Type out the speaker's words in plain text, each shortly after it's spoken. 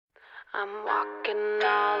I'm walking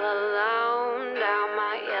all alone down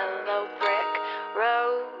my yellow brick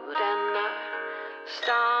road, and I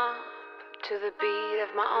stomp to the beat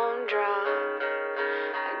of my own drum.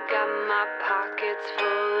 I got my pockets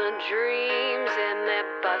full of dreams, and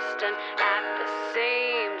they're busting at the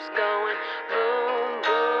seams, going boom,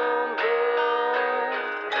 boom, boom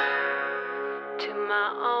to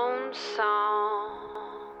my own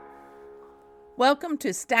song. Welcome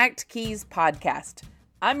to Stacked Keys Podcast.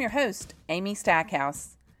 I'm your host, Amy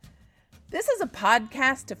Stackhouse. This is a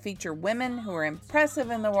podcast to feature women who are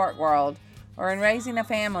impressive in the work world or in raising a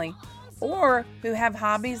family, or who have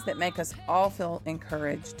hobbies that make us all feel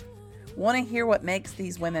encouraged. Want to hear what makes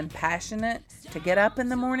these women passionate to get up in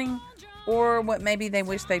the morning, or what maybe they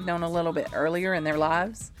wish they'd known a little bit earlier in their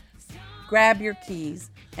lives? Grab your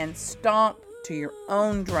keys and stomp to your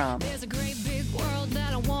own drum. There's a great big world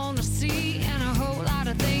that I want to see, and a whole lot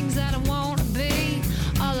of things that I want to be.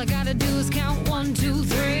 All I gotta do is count 1, 2,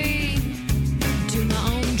 3 to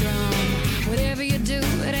my own drum. Whatever you do,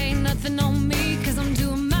 it ain't nothing on me, 'cause I'm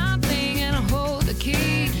doing my thing and I hold the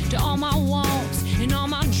key to all my wants and all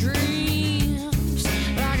my dreams.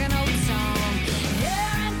 Like an old song,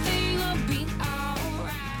 everything will be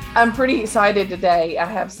alright. I'm pretty excited today. I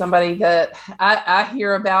have somebody that I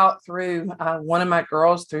hear about through one of my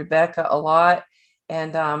girls, through Becca, a lot.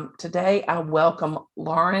 And today I welcome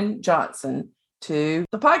Lauren Johnson to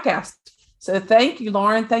the podcast. So thank you,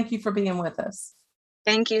 Lauren. Thank you for being with us.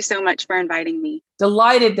 Thank you so much for inviting me.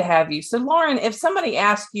 Delighted to have you. So Lauren, if somebody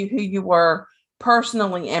asked you who you were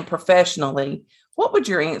personally and professionally, what would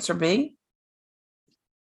your answer be?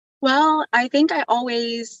 Well, I think I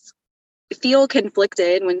always feel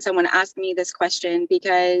conflicted when someone asks me this question,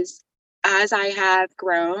 because as I have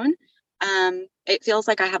grown, it feels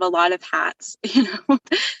like I have a lot of hats,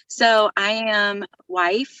 So I am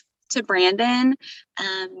wife to Brandon.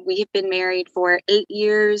 We have been married for 8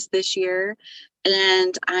 years this year,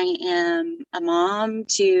 and I am a mom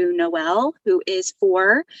to Noelle, who is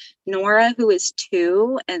 4, Nora, who is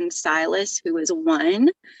 2, and Silas, who is 1.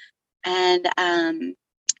 And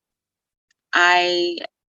I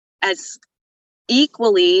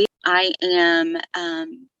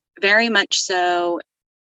am very much so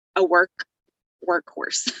a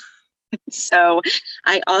workhorse. So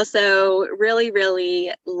I also really,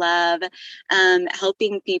 really love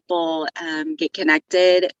helping people get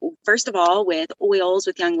connected. First of all, with Oils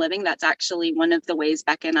with Young Living. That's actually one of the ways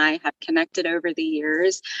Becca and I have connected over the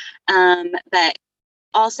years. But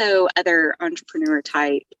also other entrepreneur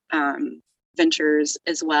type ventures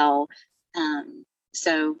as well.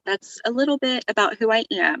 So that's a little bit about who I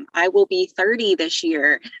am. I will be 30 this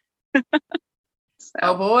year. So,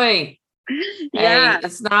 Oh boy. yeah. Hey,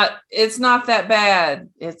 it's not that bad.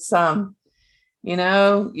 It's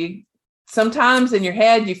you sometimes in your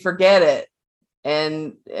head you forget it,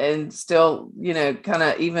 and still, kind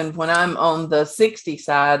of, even when I'm on the 60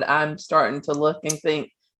 side, I'm starting to look and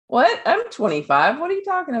think, what? I'm 25. What are you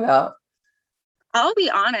talking about? I'll be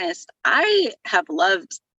honest, I have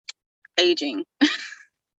loved aging.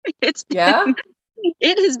 Yeah.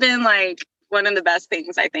 It has been like one of the best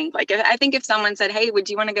things, I think. Like, I think if someone said, hey, would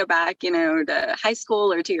you want to go back, to high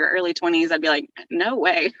school or to your early 20s, I'd be like, no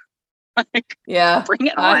way. Like, Yeah. bring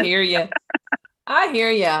it on. I hear you.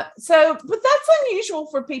 So, but that's unusual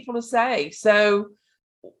for people to say. So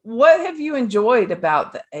what have you enjoyed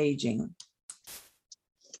about the aging?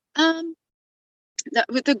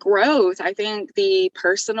 With the growth, I think the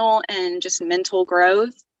personal and just mental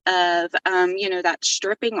growth of, that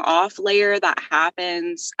stripping off layer that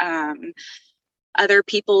happens, other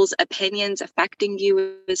people's opinions affecting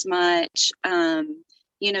you as much,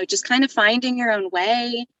 just kind of finding your own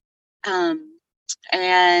way,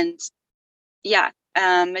 and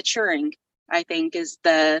maturing, I think, is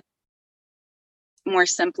the more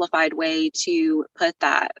simplified way to put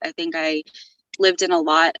that. I think I lived in a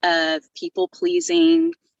lot of people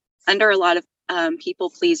pleasing,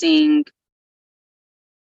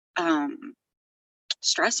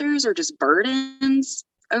 stressors or just burdens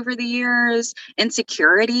over the years,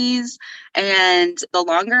 insecurities. And the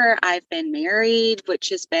longer I've been married, which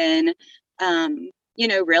has been,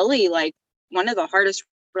 really like one of the hardest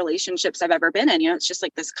relationships I've ever been in, it's just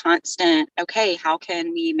like this constant, okay, how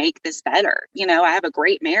can we make this better? I have a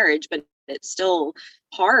great marriage, but it's still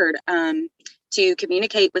hard to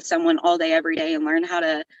communicate with someone all day, every day, and learn how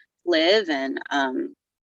to live and,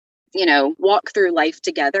 walk through life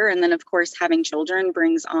together. And then, of course, having children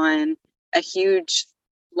brings on a huge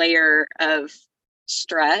layer of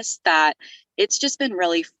stress that it's just been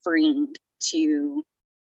really freeing to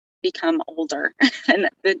become older and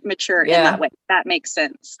mature in that way. That makes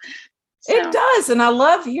sense. So, It does. And I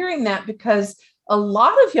love hearing that, because a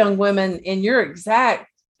lot of young women in your exact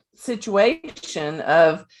situation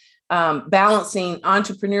of balancing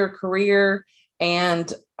entrepreneur career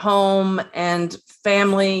and home and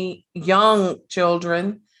family, young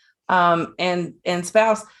children, and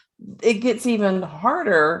spouse, it gets even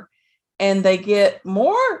harder, and they get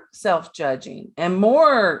more self-judging and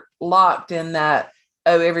more locked in that,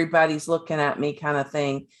 oh, everybody's looking at me kind of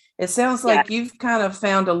thing. It sounds like you've kind of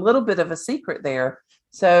found a little bit of a secret there.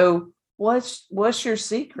 So what's your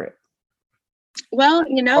secret? Well,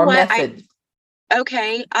 you know or what? method?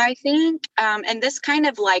 I think, and this kind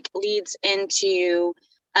of like leads into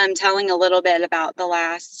telling a little bit about the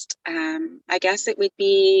last, I guess it would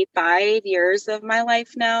be 5 years of my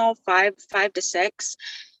life now, five to six.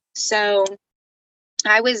 So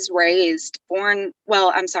I was I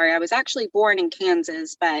was actually born in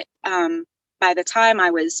Kansas, but by the time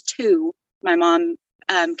I was 2, my mom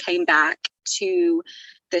came back to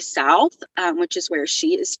the South, which is where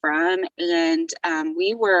she is from. And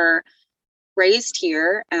we were raised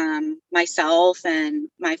here, myself and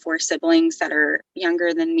my 4 siblings that are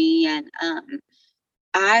younger than me. And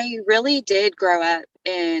I really did grow up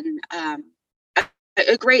in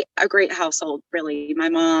a great household, really. My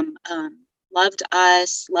mom loved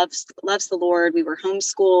us, loves the Lord. We were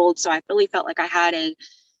homeschooled, so I really felt like I had a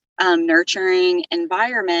nurturing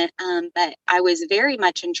environment. But I was very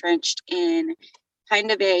much entrenched in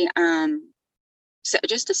kind of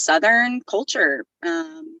just a Southern culture,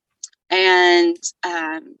 and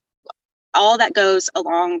all that goes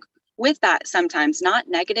along with that. Sometimes not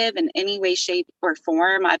negative in any way, shape, or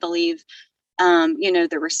form. I believe,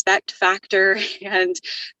 the respect factor and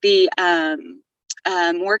the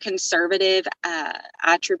more conservative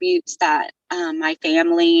attributes that my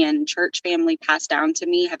family and church family passed down to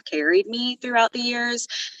me have carried me throughout the years.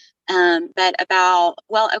 So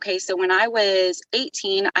when I was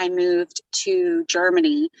 18, I moved to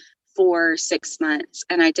Germany for 6 months,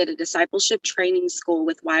 and I did a discipleship training school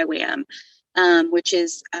with YWAM, which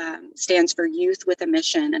stands for Youth with a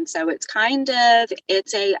Mission. And so it's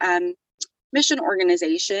a mission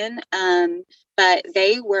organization, but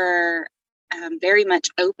they were very much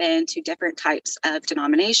open to different types of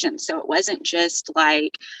denominations. So it wasn't just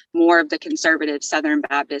like more of the conservative Southern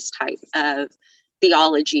Baptist type of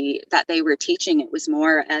theology that they were teaching. It was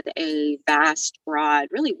more of a vast, broad,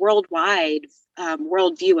 really worldwide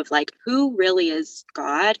worldview of like, who really is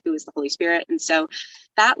God, who is the Holy Spirit. And so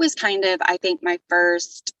that was kind of, I think, my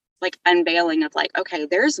first like unveiling of like, okay,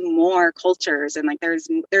 there's more cultures, and like there's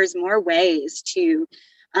more ways to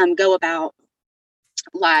go about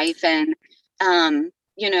life. And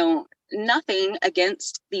nothing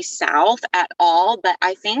against the South at all, but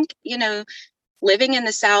I think, living in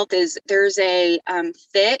the South there's a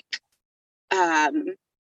thick,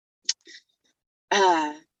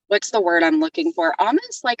 what's the word I'm looking for?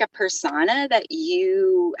 Almost like a persona that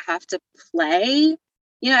you have to play.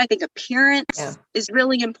 I think appearance is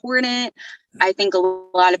really important. I think a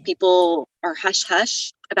lot of people are hush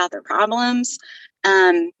hush about their problems.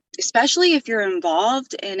 Especially if you're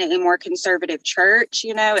involved in a more conservative church,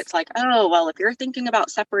 it's like, oh, well, if you're thinking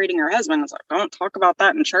about separating your husband, it's like, don't talk about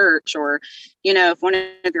that in church. Or, if one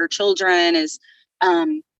of your children is,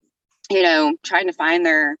 trying to find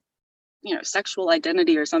their, sexual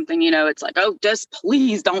identity or something, it's like, oh, just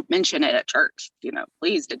please don't mention it at church,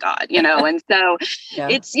 please to God, and so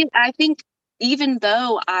I think, even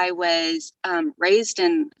though I was raised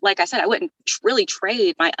in, like I said, I wouldn't really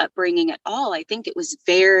trade my upbringing at all. I think it was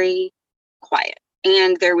very quiet.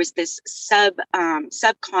 And there was this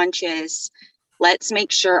subconscious, let's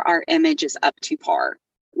make sure our image is up to par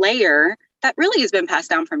layer that really has been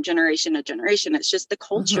passed down from generation to generation. It's just the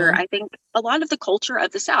culture. I think a lot of the culture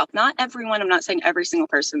of the South, not everyone, I'm not saying every single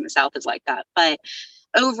person in the South is like that, but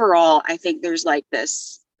overall, I think there's like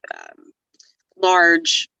this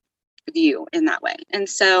large view in that way. And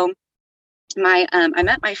so I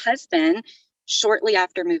met my husband shortly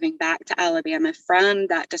after moving back to Alabama from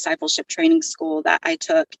that discipleship training school that I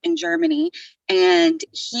took in Germany. And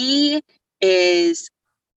he had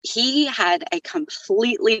a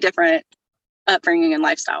completely different upbringing and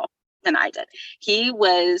lifestyle than I did. He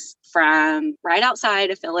was from right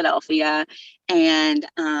outside of Philadelphia, and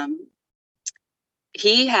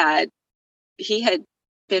he had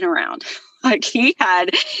been around. Like he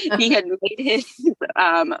had made his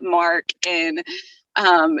mark in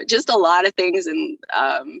just a lot of things, and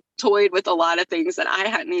toyed with a lot of things that I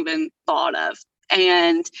hadn't even thought of.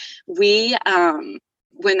 And we,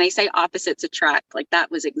 when they say opposites attract, like that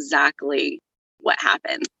was exactly what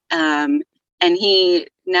happened. And he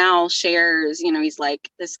now shares, he's like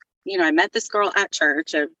this I met this girl at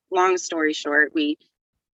church. A long story short, we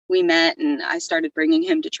met and I started bringing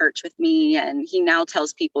him to church with me. And he now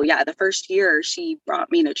tells people, yeah, the first year she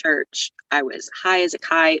brought me to church, I was high as a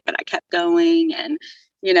kite, but I kept going. And,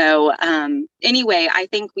 anyway, I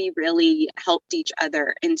think we really helped each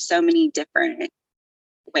other in so many different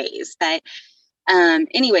ways. But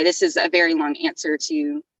anyway, this is a very long answer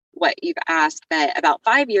to what you've asked. But about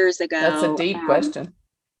 5 years ago, that's a deep question.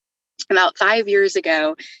 About 5 years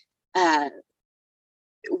ago,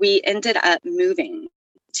 we ended up moving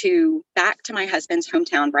back to my husband's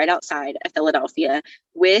hometown right outside of Philadelphia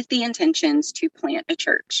with the intentions to plant a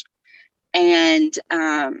church. And,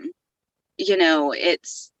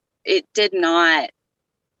 it did not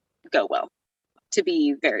go well, to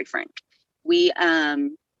be very frank. We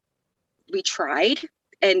tried,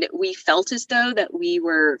 and we felt as though that we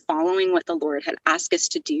were following what the Lord had asked us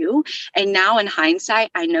to do. And now in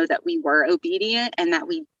hindsight, I know that we were obedient and that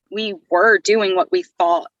we were doing what we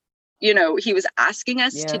thought, he was asking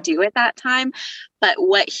us to do at that time. But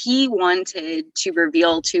what he wanted to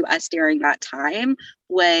reveal to us during that time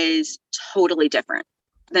was totally different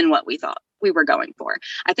than what we thought we were going for.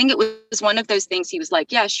 I think it was one of those things. He was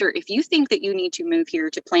like, yeah, sure. If you think that you need to move here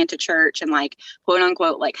to plant a church and like, quote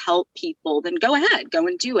unquote, like help people, then go ahead, go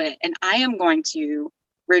and do it. And I am going to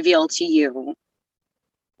reveal to you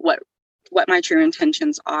what my true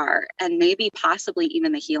intentions are, and maybe possibly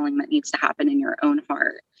even the healing that needs to happen in your own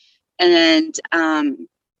heart. And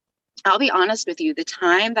I'll be honest with you, the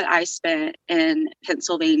time that I spent in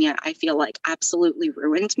Pennsylvania, I feel like absolutely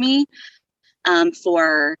ruined me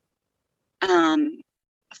for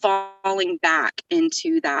falling back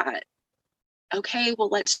into that. Okay, well,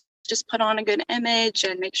 let's just put on a good image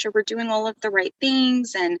and make sure we're doing all of the right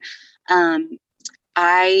things. And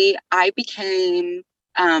I became,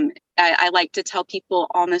 I like to tell people,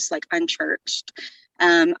 almost like unchurched.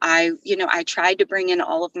 I tried to bring in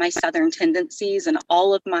all of my Southern tendencies and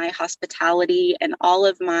all of my hospitality and all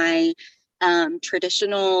of my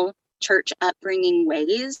traditional church upbringing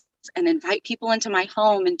ways, and invite people into my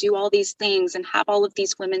home and do all these things and have all of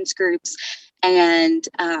these women's groups. And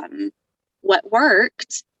what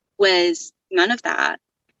worked was none of that.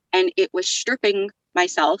 And it was stripping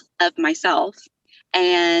myself of myself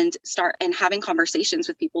and having conversations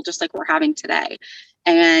with people just like we're having today,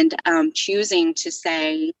 and choosing to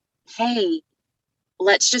say, hey,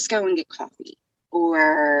 let's just go and get coffee,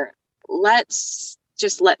 or let's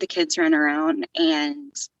just let the kids run around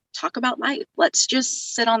and talk about life. Let's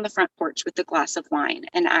just sit on the front porch with a glass of wine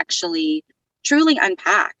and actually truly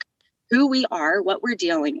unpack who we are, what we're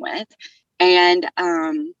dealing with, and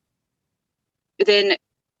then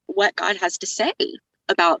what God has to say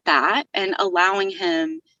about that, and allowing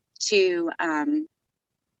him to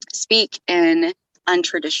speak in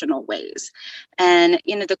untraditional ways. And,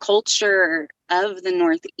 the culture of the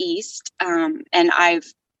Northeast, and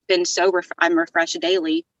I've been I'm refreshed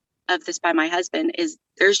daily of this by my husband, is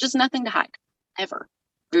there's just nothing to hide, ever.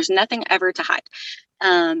 There's nothing ever to hide.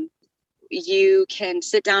 You can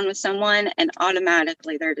sit down with someone and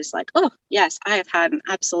automatically they're just like, oh, yes, I have had an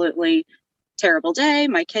absolutely terrible day.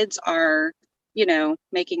 My kids are,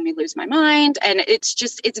 making me lose my mind. And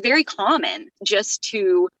it's very common just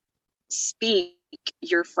to speak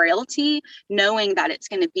your frailty, knowing that it's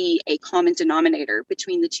going to be a common denominator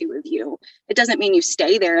between the two of you. It doesn't mean you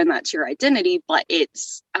stay there and that's your identity, but it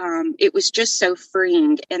was just so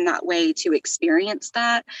freeing in that way to experience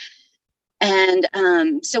that. And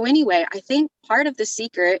so anyway, I think part of the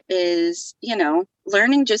secret is,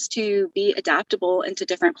 learning just to be adaptable into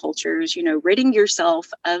different cultures, ridding yourself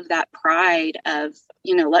of that pride of,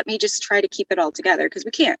 let me just try to keep it all together, because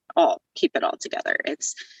we can't all keep it all together.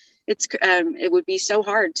 It would be so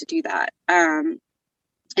hard to do that, and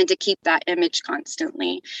to keep that image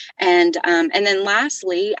constantly. And then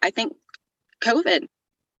lastly, I think COVID,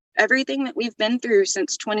 everything that we've been through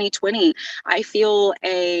since 2020, I feel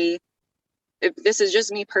this is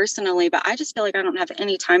just me personally, but I just feel like I don't have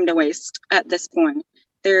any time to waste at this point.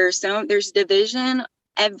 There's division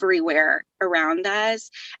everywhere around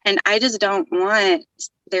us, and I just don't want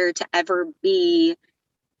there to ever be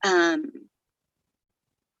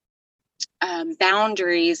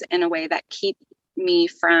boundaries in a way that keep me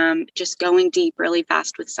from just going deep really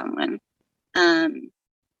fast with someone. And,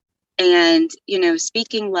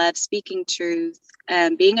 speaking love, speaking truth,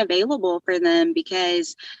 being available for them,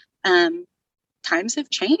 because times have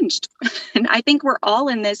changed. And I think we're all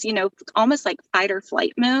in this, almost like fight or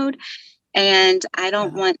flight mode. And I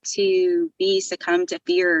don't want to be succumb to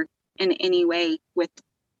fear in any way with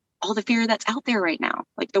all the fear that's out there right now.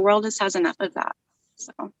 Like, the world just has enough of that.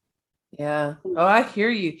 So. Yeah. Oh, I hear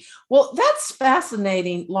you. Well, that's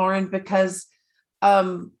fascinating, Lauren, because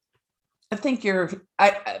I think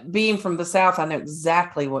being from the South, I know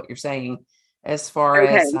exactly what you're saying as far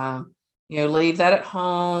as, Okay. leave that at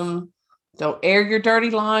home, don't air your dirty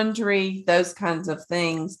laundry, those kinds of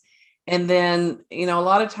things. And then, a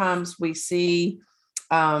lot of times we see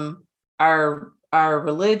our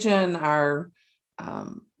religion, our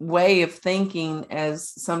way of thinking as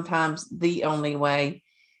sometimes the only way.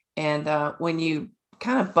 And when you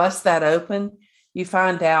kind of bust that open, you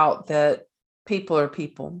find out that people are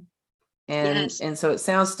people. And Yes. and so it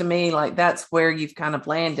sounds to me like that's where you've kind of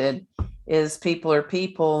landed, is people are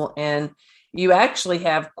people. And you actually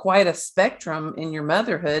have quite a spectrum in your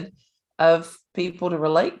motherhood of people to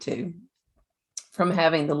relate to, from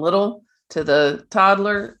having the little to the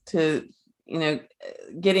toddler to,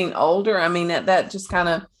 getting older. I mean, that just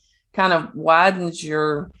kind of widens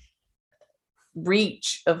your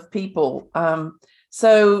reach of people.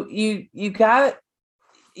 So you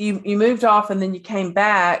moved off, and then you came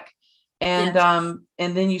back, and Yes.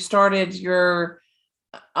 and then you started your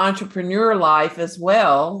entrepreneur life as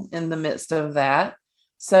well in the midst of that.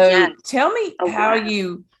 So Yes. tell me Oh, how yeah.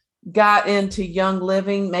 you got into Young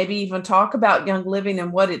Living, maybe even talk about Young Living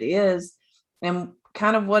and what it is and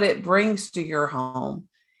kind of what it brings to your home.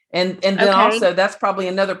 And then Okay. also that's probably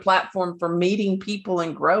another platform for meeting people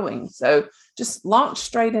and growing. So just launch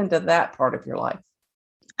straight into that part of your life.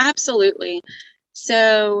 Absolutely.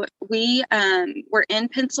 So we were in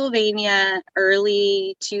Pennsylvania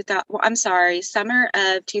early 2000, well, I'm sorry, summer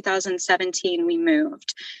of 2017 we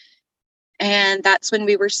moved. And that's when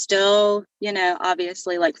we were still,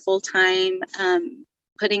 obviously like full-time,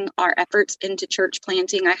 putting our efforts into church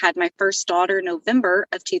planting. I had my first daughter November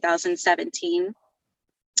of 2017.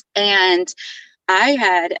 And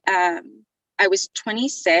I was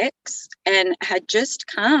 26 and had just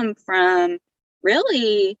come from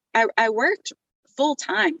really, I worked full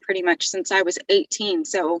time pretty much since I was 18.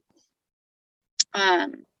 So,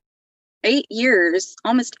 8 years,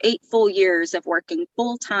 almost 8 full years of working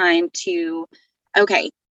full time to,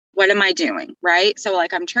 okay, what am I doing? Right. So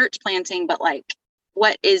like I'm church planting, but like,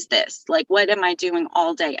 what is this? Like, what am I doing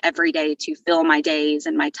all day, every day to fill my days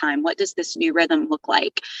and my time? What does this new rhythm look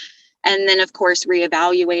like? And then, of course,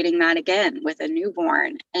 reevaluating that again with a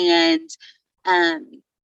newborn. And I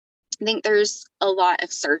think there's a lot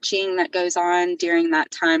of searching that goes on during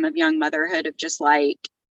that time of young motherhood of just like,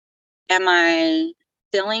 am I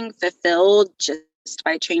feeling fulfilled just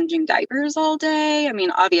by changing diapers all day? I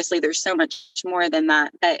mean, obviously, there's so much more than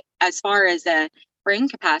that. But as far as the brain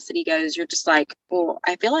capacity goes, you're just like, well,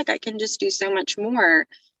 I feel like I can just do so much more.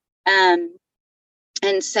 Um,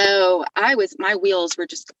 and so my wheels were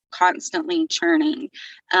just constantly churning.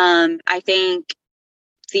 I think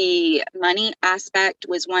the money aspect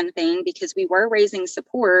was one thing because we were raising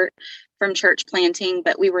support from church planting,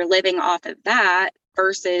 but we were living off of that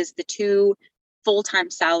versus the two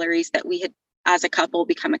full-time salaries that we had as a couple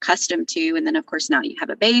become accustomed to. And then of course now you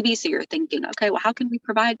have a baby. So you're thinking, okay, well, how can we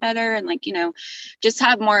provide better? And like, just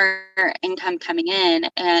have more income coming in.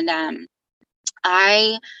 And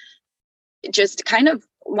I just kind of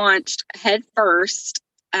launched head first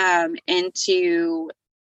into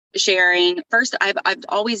sharing. First, I've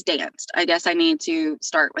always danced. I guess I need to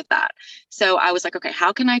start with that. So I was like, okay,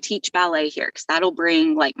 how can I teach ballet here? Because that'll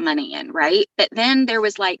bring like money in, right? But then there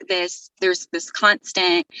was like there's this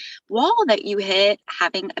constant wall that you hit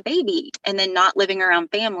having a baby and then not living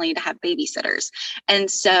around family to have babysitters.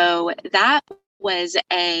 And so that was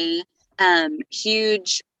a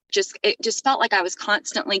huge, it just felt like I was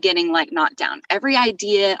constantly getting like knocked down. Every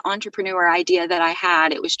entrepreneur idea that I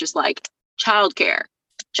had, it was just like childcare,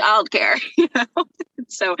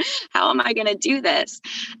 So how am I going to do this?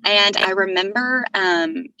 And I remember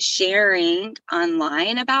sharing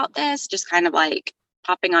online about this, just kind of like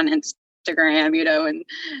popping on Instagram, and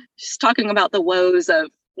just talking about the woes of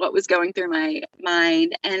what was going through my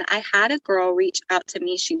mind. And I had a girl reach out to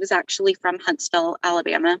me. She was actually from Huntsville,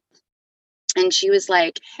 Alabama. And she was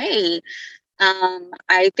like, hey,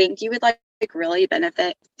 I think you would like really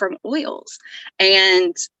benefit from oils.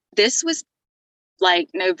 And this was like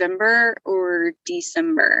November or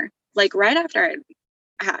December, like right after I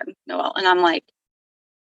had Noel. And I'm like,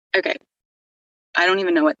 okay, I don't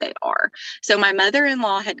even know what they are. So my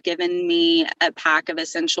mother-in-law had given me a pack of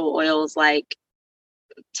essential oils like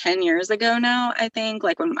 10 years ago now, I think,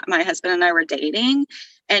 like when my husband and I were dating,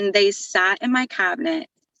 and they sat in my cabinet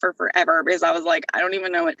for forever because I was like, I don't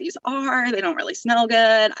even know what these are. They don't really smell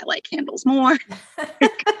good. I like candles more.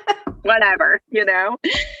 Whatever.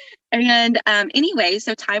 And anyway,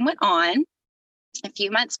 so time went on a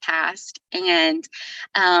few months passed, and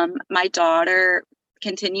my daughter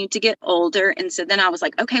continued to get older. And so then I was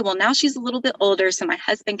like, okay, well, now she's a little bit older, so my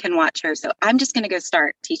husband can watch her. So I'm just going to go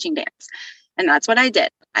start teaching dance. And that's what I did.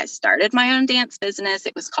 I started my own dance business.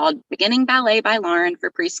 It was called Beginning Ballet by Lauren for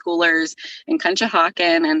preschoolers in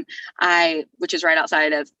Conshohocken, which is right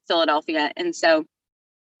outside of Philadelphia. And so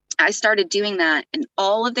I started doing that, and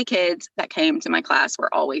all of the kids that came to my class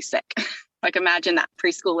were always sick. Like, imagine that,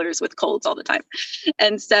 preschoolers with colds all the time.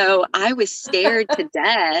 And so I was scared to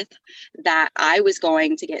death that I was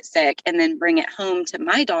going to get sick and then bring it home to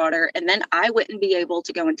my daughter. And then I wouldn't be able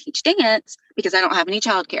to go and teach dance because I don't have any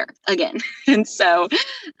childcare again. And so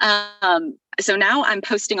now I'm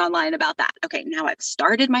posting online about that. Okay, now I've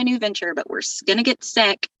started my new venture, but we're going to get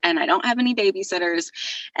sick and I don't have any babysitters.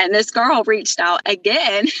 And this girl reached out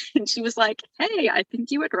again and she was like, hey, I think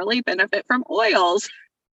you would really benefit from oils.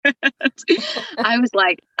 I was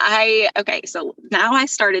like, okay, so now I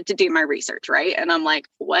started to do my research, right? And I'm like,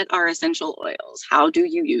 what are essential oils? How do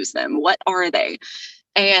you use them? What are they?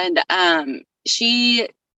 And her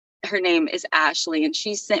name is Ashley, and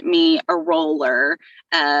she sent me a roller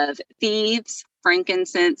of thieves,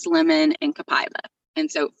 frankincense, lemon, and copaiba. And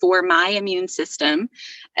so for my immune system,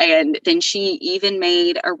 and then she even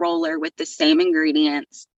made a roller with the same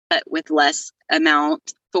ingredients, but with less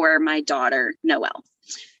amount for my daughter, Noelle.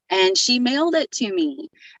 And she mailed it to me.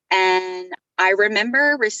 And I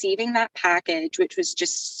remember receiving that package, which was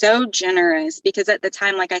just so generous because at the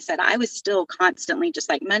time, like I said, I was still constantly just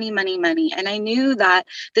like money, money, money. And I knew that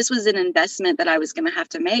this was an investment that I was going to have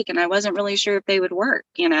to make. And I wasn't really sure if they would work,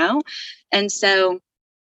 And so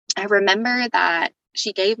I remember that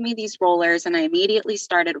she gave me these rollers and I immediately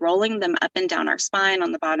started rolling them up and down our spine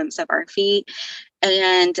on the bottoms of our feet.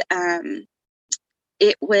 And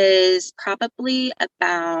it was probably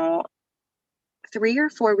about 3 or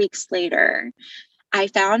 4 weeks later, I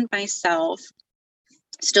found myself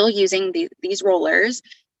still using these rollers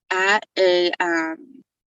at a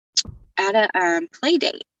play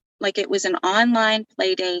date. Like, it was an online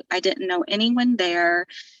play date. I didn't know anyone there.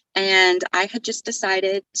 And I had just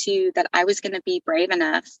decided that I was going to be brave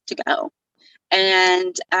enough to go.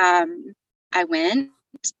 And I went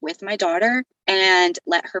with my daughter and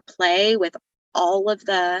let her play with all of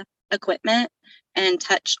the equipment and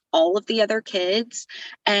touch all of the other kids.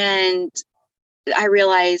 And I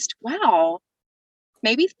realized, wow,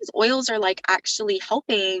 maybe these oils are like actually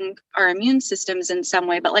helping our immune systems in some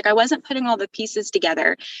way, but like I wasn't putting all the pieces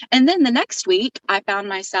together. And then the next week I found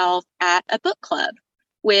myself at a book club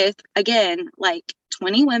with, again, like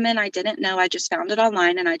 20 women I didn't know. I just found it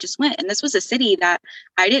online and I just went. And this was a city that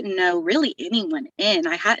I didn't know really anyone in.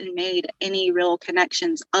 I hadn't made any real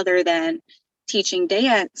connections other than teaching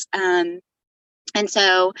dance. And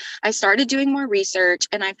so I started doing more research,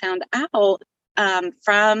 and I found out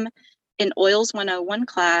from an Oils 101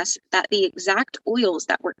 class that the exact oils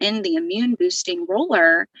that were in the immune boosting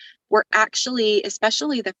roller were actually,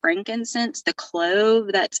 especially the frankincense, the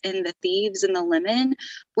clove that's in the thieves, and the lemon,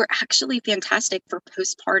 were actually fantastic for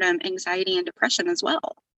postpartum anxiety and depression as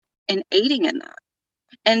well, and aiding in that.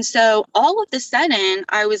 And so all of a sudden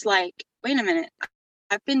I was like, wait a minute,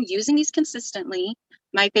 I've been using these consistently.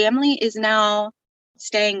 My family is now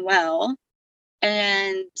staying well,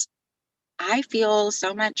 and I feel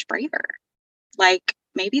so much braver. Like,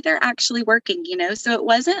 maybe they're actually working, So it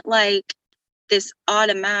wasn't like this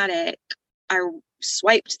automatic, I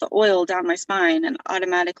swiped the oil down my spine and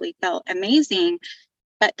automatically felt amazing.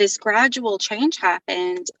 But this gradual change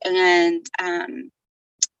happened, and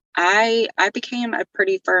I became a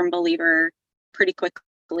pretty firm believer pretty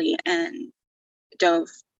quickly and dove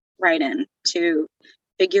right into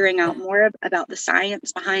figuring out more about the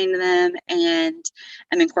science behind them, and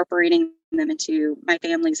I'm incorporating them into my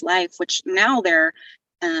family's life, which now they're,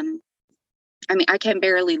 I can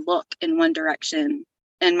barely look in one direction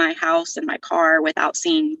in my house and my car without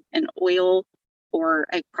seeing an oil or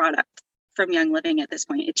a product from Young Living at this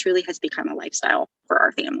point. It truly has become a lifestyle for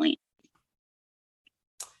our family.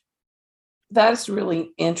 That's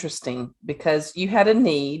really interesting because you had a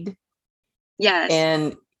need. Yes.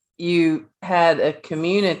 And you had a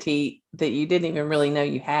community that you didn't even really know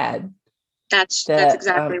you had. That's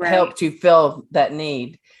exactly right. Helped you fill that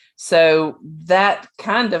need. So that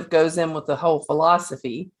kind of goes in with the whole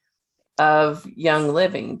philosophy of Young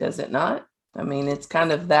Living, does it not? I mean, it's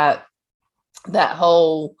kind of that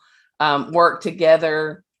whole work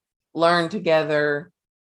together, learn together.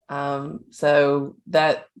 So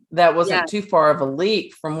that wasn't too far of a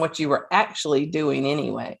leap from what you were actually doing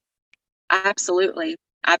anyway. Absolutely.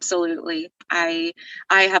 I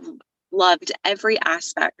have loved every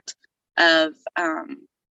aspect of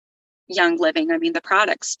Young Living. I mean, the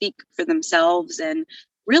products speak for themselves and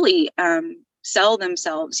really sell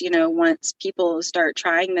themselves, once people start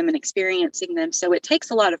trying them and experiencing them. So it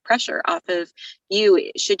takes a lot of pressure off of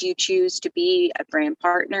you. Should you choose to be a brand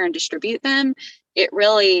partner and distribute them, it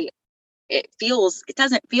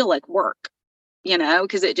doesn't feel like work,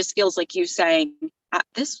 because it just feels like you saying,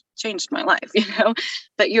 this changed my life,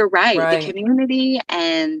 but you're right. The Right. community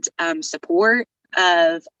and support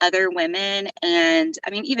of other women, and I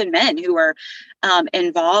mean, even men who are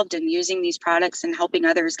involved in using these products and helping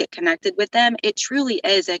others get connected with them. It truly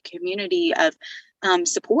is a community of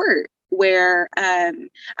support where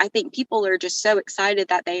I think people are just so excited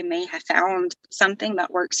that they may have found something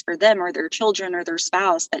that works for them or their children or their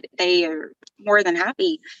spouse, that they are more than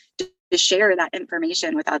happy to share that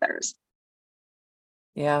information with others.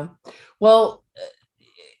 Yeah. Well,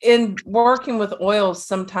 in working with oils,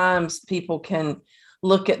 sometimes people can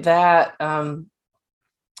look at that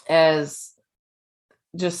as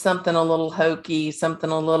just something a little hokey, something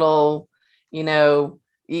a little, you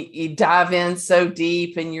dive in so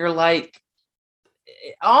deep and you're like,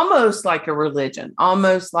 almost like a religion,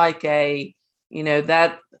 almost like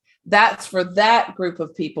that's for that group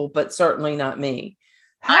of people, but certainly not me.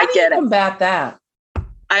 How do you combat that?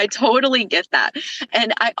 I totally get that.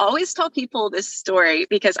 And I always tell people this story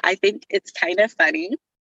because I think it's kind of funny.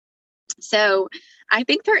 So I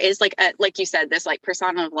think there is like you said, this like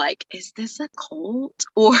persona of like, is this a cult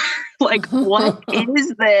or like, what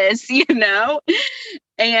is this,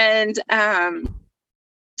 And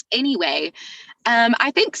anyway,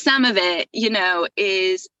 I think some of it,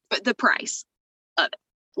 is the price of it.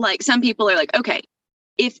 Like some people are like, okay,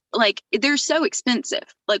 if like they're so expensive,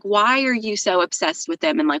 like why are you so obsessed with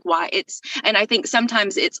them? And like why and I think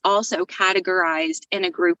sometimes it's also categorized in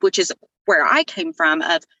a group, which is where I came from,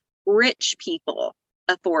 of rich people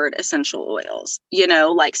afford essential oils,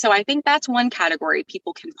 so I think that's one category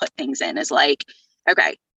people can put things in, is like,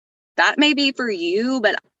 okay, that may be for you,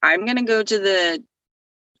 but I'm going to go to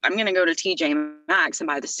TJ Maxx and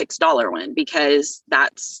buy the $6 one because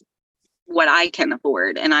that's what I can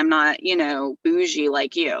afford. And I'm not, bougie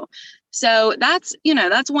like you. So that's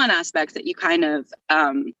one aspect that you kind of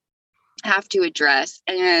have to address.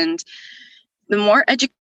 And the more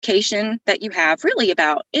education that you have really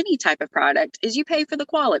about any type of product is you pay for the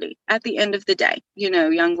quality at the end of the day.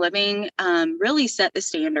 Young Living really set the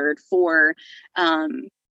standard for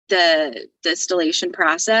the distillation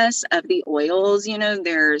process of the oils.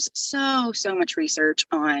 There's so much research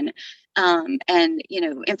on and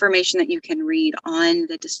information that you can read on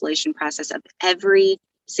the distillation process of every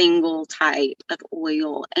single type of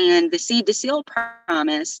oil and the seed to seal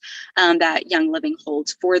promise that Young Living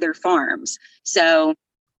holds for their farms. So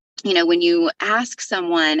when you ask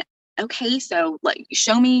someone, okay, so like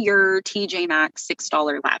show me your TJ Maxx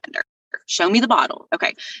 $6 lavender, show me the bottle.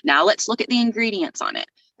 Okay, now let's look at the ingredients on it.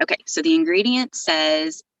 Okay, so the ingredient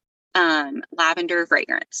says lavender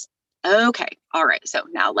fragrance. Okay, all right. So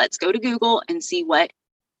now let's go to Google and see what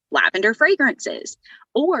lavender fragrance is.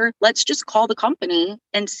 Or let's just call the company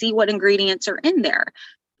and see what ingredients are in there.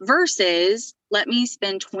 Versus let me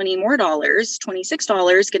spend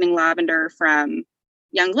 $26 getting lavender from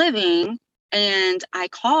Young Living, and I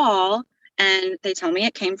call and they tell me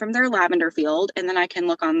it came from their lavender field. And then I can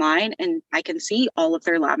look online and I can see all of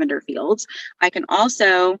their lavender fields. I can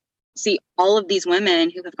also see all of these women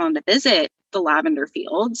who have gone to visit the lavender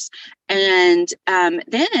fields. And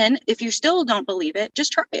then if you still don't believe it,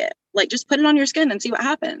 just try it. Like just put it on your skin and see what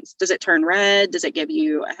happens. Does it turn red? Does it give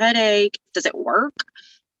you a headache? Does it work?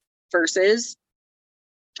 Versus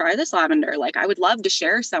try this lavender. Like I would love to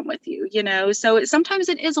share some with you, so sometimes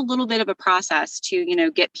it is a little bit of a process to,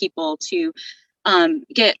 get people to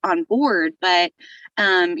get on board. But,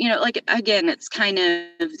 like, again, it's kind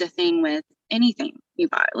of the thing with anything you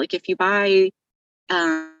buy. Like if you buy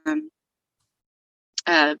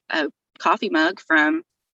a coffee mug from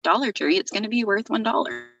Dollar Tree, it's going to be worth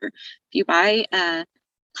 $1. If you buy a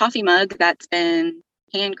coffee mug that's been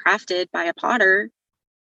handcrafted by a potter,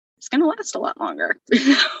 it's going to last a lot longer.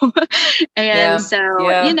 And there's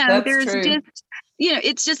true. just,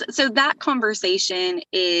 it's just, so that conversation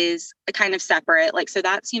is kind of separate. Like, so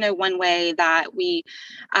that's, one way that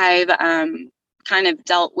I've kind of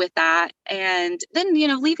dealt with that. And then,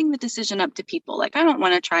 leaving the decision up to people. Like, I don't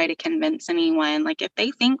want to try to convince anyone. Like, if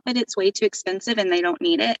they think that it's way too expensive and they don't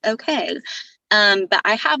need it, okay. But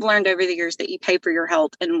I have learned over the years that you pay for your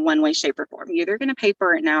health in one way, shape, or form. You're either going to pay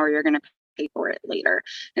for it now or you're going to pay for it later.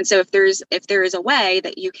 And so if there is a way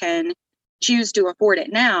that you can choose to afford it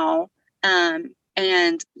now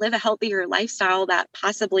and live a healthier lifestyle that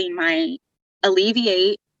possibly might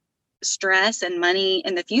alleviate stress and money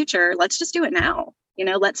in the future, let's just do it now.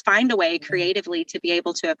 Let's find a way creatively to be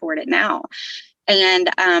able to afford it now. And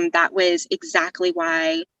that was exactly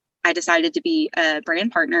why I decided to be a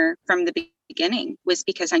brand partner from the beginning, was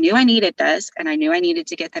because I knew I needed this and I knew I needed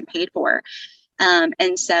to get them paid for.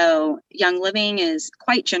 And so Young Living is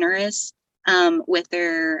quite generous with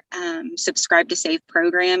their Subscribe to Save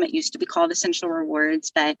program. It used to be called Essential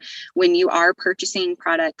Rewards, but when you are purchasing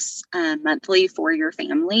products monthly for your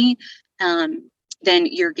family, then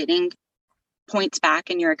you're getting points back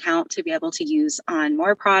in your account to be able to use on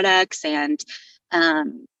more products. And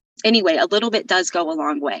anyway, a little bit does go a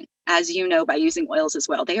long way, as you know, by using oils as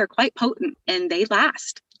well. They are quite potent and they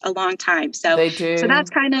last a long time. So they do. So that's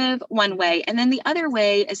kind of one way. And then the other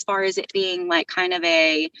way, as far as it being like kind of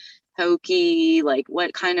a hokey, like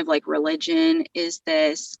what kind of like religion is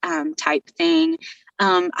this type thing,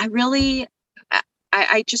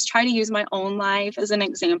 I just try to use my own life as an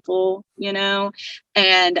example,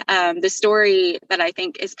 and the story that I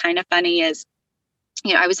think is kind of funny is,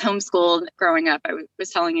 I was homeschooled growing up. I was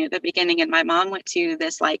telling you at the beginning, and my mom went to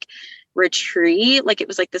this like retreat, like it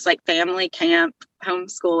was like this like family camp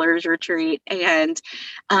homeschoolers retreat. And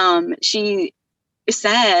she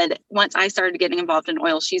said, once I started getting involved in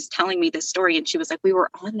oil, she's telling me this story. And she was like, we were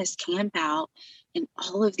on this camp out and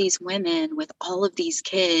all of these women with all of these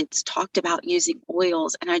kids talked about using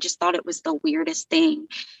oils. And I just thought it was the weirdest thing.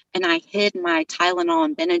 And I hid my Tylenol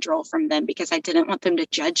and Benadryl from them because I didn't want them to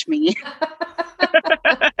judge me.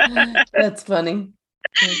 That's funny.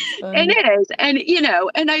 It is. And,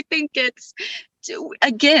 and I think it's,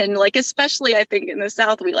 again, like, especially I think in the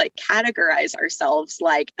South, we like categorize ourselves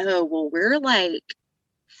like, oh, well, we're like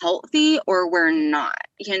healthy or we're not,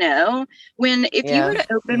 when if you were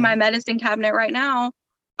to open my medicine cabinet right now,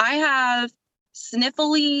 I have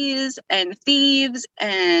Sniffles and Thieves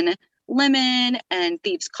and lemon and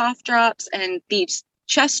Thieves cough drops and Thieves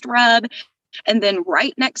chest rub. And then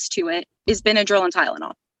right next to it is Benadryl and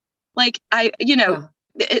Tylenol. Like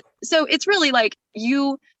so it's really like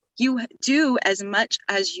you do as much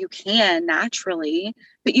as you can naturally,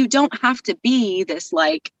 but you don't have to be this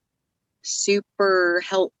like super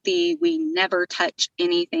healthy, we never touch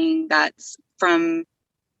anything that's from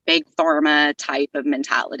big pharma type of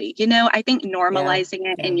mentality. I think normalizing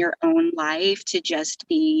it in your own life to just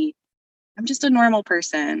be, I'm just a normal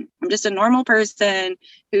person. I'm just a normal person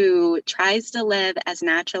who tries to live as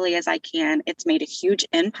naturally as I can. It's made a huge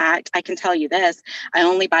impact. I can tell you this, I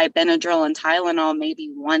only buy Benadryl and Tylenol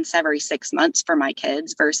maybe once every 6 months for my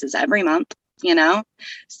kids versus every month.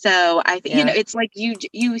 So I think, it's like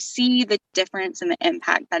you see the difference and the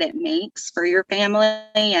impact that it makes for your family.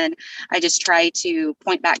 And I just try to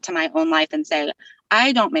point back to my own life and say,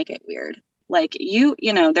 I don't make it weird. Like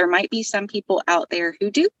there might be some people out there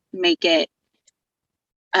who do make it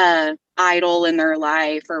idle in their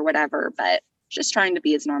life or whatever, but just trying to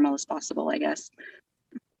be as normal as possible, I guess.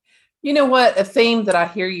 You know what? A theme that I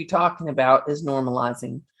hear you talking about is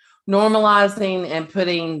normalizing and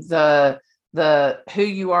putting the who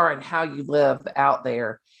you are and how you live out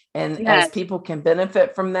there. And as people can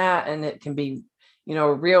benefit from that, and it can be,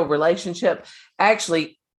 a real relationship.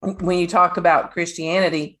 Actually, when you talk about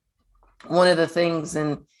Christianity, one of the things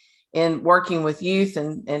in working with youth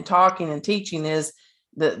and talking and teaching is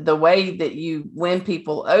the way that you win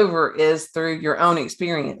people over is through your own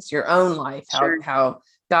experience, your own life, how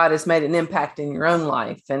God has made an impact in your own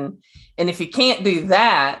life. And if you can't do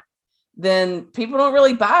that, then people don't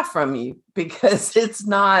really buy from you because it's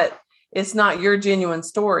not your genuine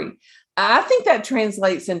story. I think that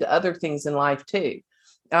translates into other things in life too.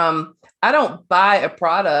 I don't buy a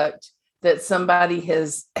product that somebody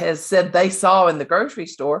has said they saw in the grocery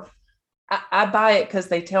store. I buy it because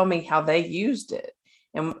they tell me how they used it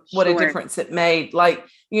and what a difference it made. Like,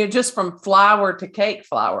 just from flour to cake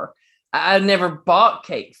flour. I never bought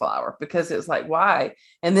cake flour because it's like, why?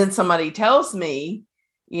 And then somebody tells me,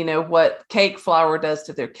 what cake flour does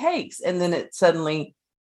to their cakes. And then it suddenly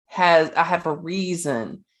I have a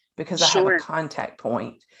reason because I have a contact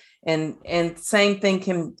point. And same thing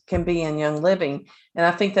can be in Young Living. And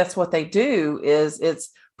I think that's what they do is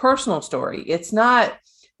it's personal story. It's not,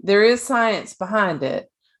 there is science behind it,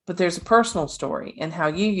 but there's a personal story and how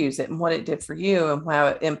you use it and what it did for you and how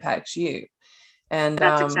it impacts you. And,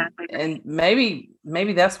 that's exactly right. And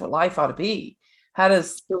maybe that's what life ought to be. How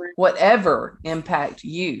does whatever impact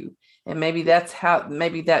you? And maybe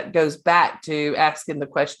that goes back to asking the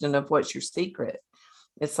question of what's your secret?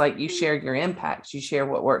 It's like you share your impacts, you share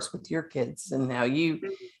what works with your kids and how you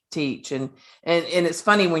teach. And it's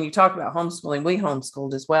funny when you talk about homeschooling, we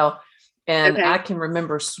homeschooled as well. And I can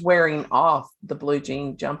remember swearing off the blue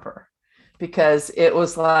jean jumper because it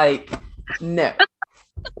was like, no,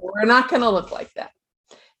 we're not going to look like that.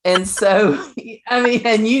 And so, I mean,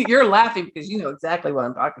 and you're laughing because you know exactly what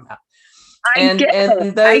I'm talking about. And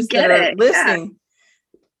those that are listening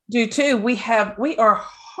do too. We are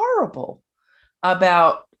horrible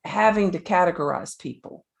about having to categorize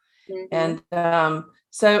people. And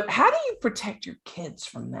so how do you protect your kids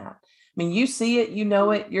from that? I mean, you see it, you know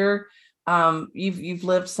it, you've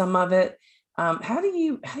lived some of it. How do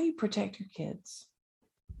you protect your kids?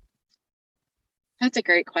 That's a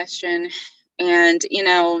great question. And, you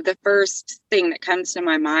know, the first thing that comes to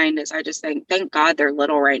my mind is I just think, thank God they're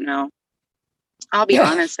little right now. I'll be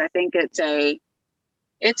honest. I think it's a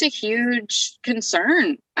huge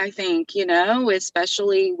concern. I think, you know,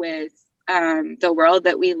 especially with the world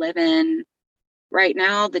that we live in right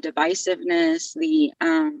now, the divisiveness, the,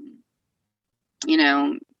 you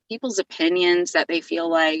know, people's opinions that they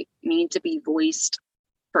feel like need to be voiced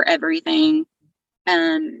for everything.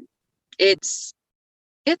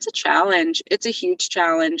 It's a challenge. It's a huge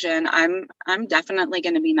challenge. And I'm definitely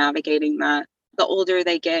going to be navigating that. The older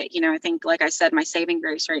they get, you know, I think, like I said, my saving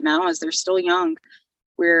grace right now is they're still young.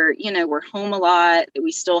 We're home a lot.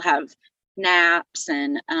 We still have naps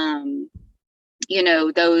and, you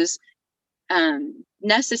know, those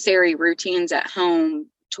necessary routines at home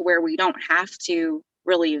to where we don't have to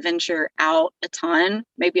really venture out a ton,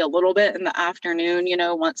 maybe a little bit in the afternoon, you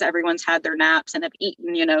know, once everyone's had their naps and have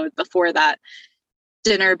eaten, you know, before that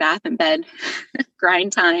dinner, bath and bed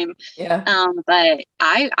grind time. Yeah. But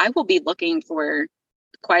I will be looking for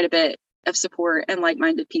quite a bit of support and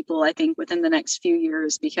like-minded people, I think, within the next few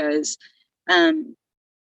years, because,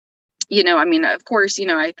 you know, I mean, of course, you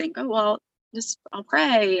know, I think, oh, well, I'll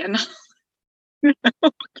pray and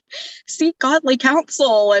seek godly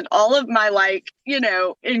counsel and all of my, like, you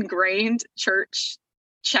know, ingrained church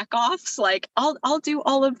checkoffs. Like I'll do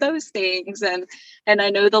all of those things, and I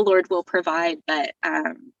know the Lord will provide. But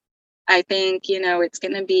I think, you know, it's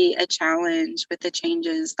going to be a challenge with the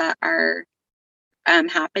changes that are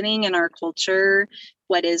happening in our culture.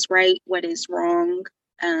 What is right? What is wrong?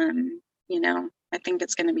 You know, I think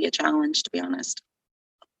it's going to be a challenge, to be honest.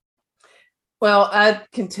 Well, I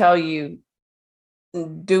can tell you,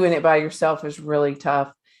 doing it by yourself is really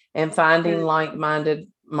tough, and finding like-minded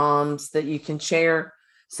moms that you can share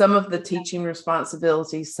some of the teaching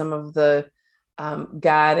responsibilities, some of the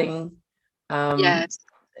guiding, Yes.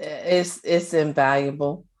 it's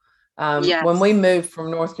invaluable. Yes. When we moved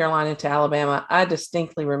from North Carolina to Alabama, I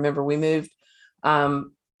distinctly remember we moved,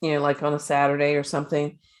 you know, like on a Saturday or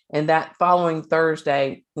something. And that following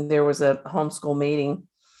Thursday, there was a homeschool meeting.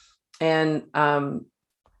 And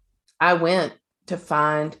I went to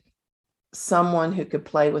find someone who could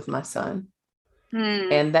play with my son.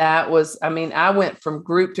 And that was, I mean, I went from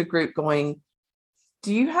group to group going,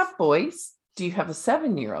 do you have boys? Do you have a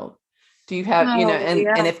 7-year-old? Do you have, you know,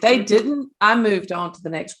 and if they didn't, I moved on to the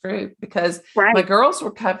next group because my girls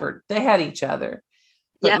were covered. They had each other,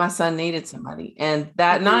 but my son needed somebody. And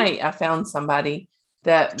that night I found somebody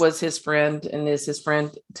that was his friend and is his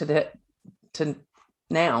friend to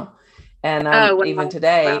now. And even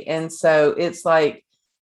today. And so it's like,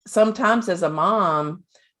 sometimes as a mom,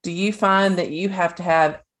 do you find that you have to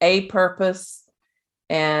have a purpose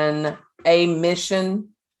and a mission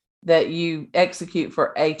that you execute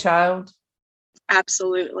for a child?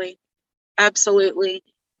 Absolutely. Absolutely.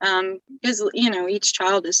 Because, you know, each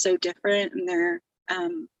child is so different and they're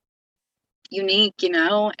unique, you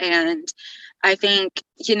know, and I think,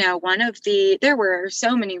 you know, there were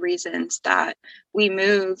so many reasons that we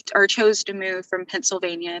moved or chose to move from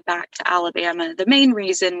Pennsylvania back to Alabama. The main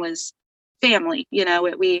reason was family. You know,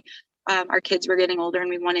 our kids were getting older and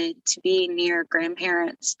we wanted to be near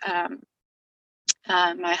grandparents.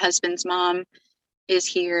 My husband's mom is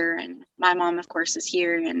here and my mom, of course, is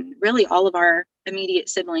here, and really all of our immediate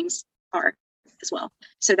siblings are as well.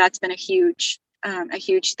 So that's been a huge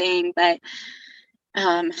thing. But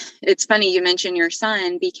it's funny you mention your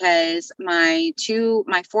son, because my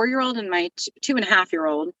 4-year-old and my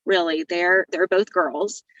 2.5-year-old, really, they're both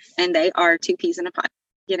girls and they are two peas in a pod,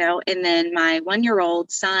 you know. And then my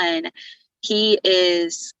 1-year-old son, he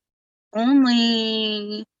is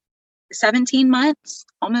only 17 months,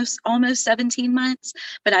 almost 17 months.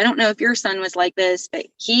 But I don't know if your son was like this, but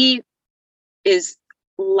he is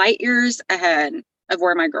light years ahead of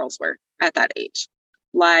where my girls were at that age.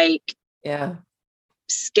 Like,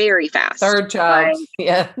 scary fast. Third child.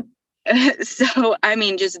 So, I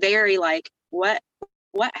mean, just very like, what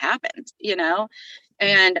happened, you know?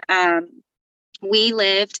 And we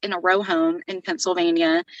lived in a row home in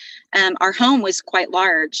Pennsylvania. Our home was quite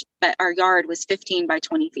large, but our yard was 15 by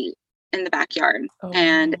 20 feet. in the backyard, Oh,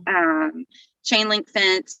 and wow. chain link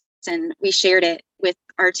fence. And we shared it with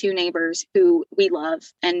our two neighbors who we love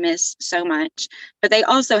and miss so much. But they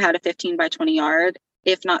also had a 15 by 20 yard,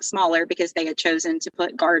 if not smaller, because they had chosen to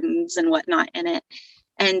put gardens and whatnot in it.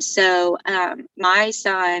 And so my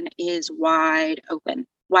son is wide open,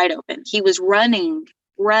 wide open. He was running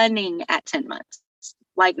at 10 months.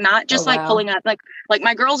 Like, not Oh, just like wow. pulling up, like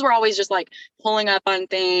my girls were always just like pulling up on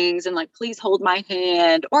things and like, please hold my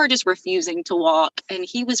hand, or just refusing to walk. And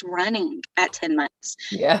he was running at 10 months.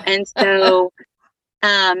 Yeah. And so,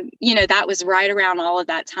 that was right around all of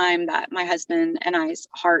that time that my husband and I's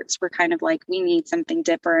hearts were kind of like, we need something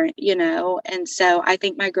different, And so I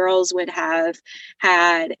think my girls would have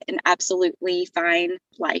had an absolutely fine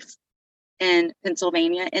life in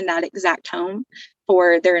Pennsylvania in that exact home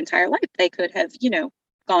for their entire life. They could have,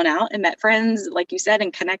 gone out and met friends, like you said,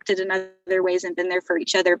 and connected in other ways and been there for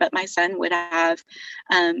each other. But my son would have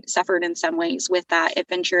suffered in some ways with that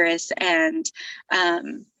adventurous and,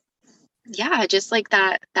 just like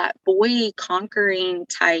that boy conquering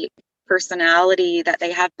type personality that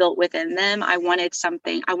they have built within them. I wanted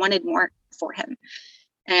more for him,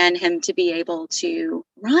 and him to be able to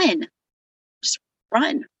just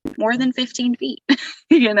run more than 15 feet,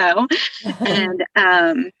 And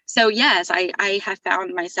so, yes, I have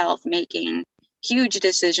found myself making huge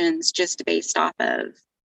decisions just based off of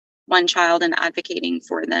one child and advocating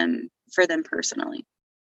for them personally.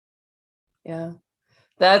 Yeah,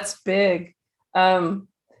 that's big. Well,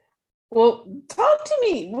 talk to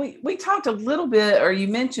me. We talked a little bit, or you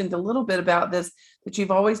mentioned a little bit about this, that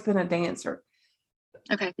you've always been a dancer.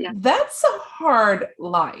 Okay. Yeah. That's a hard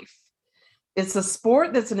life. It's a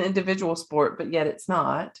sport that's an individual sport, but yet it's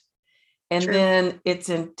not. And True. then it's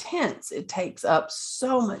intense. It takes up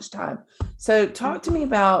so much time. So talk to me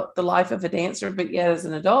about the life of a dancer, but yet as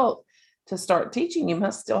an adult, to start teaching, you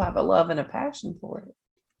must still have a love and a passion for it.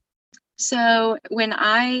 So when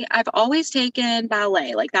I've always taken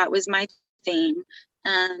ballet, like that was my thing.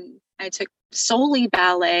 I took solely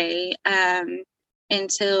ballet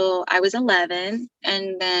until I was 11.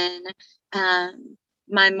 And then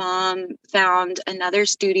my mom found another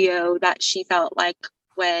studio that she felt like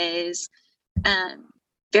was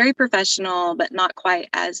very professional, but not quite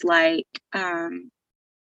as like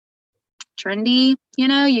trendy.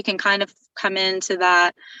 You can kind of come into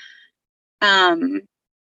that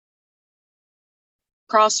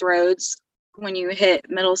crossroads when you hit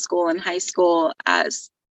middle school and high school as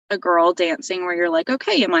a girl dancing, where you're like,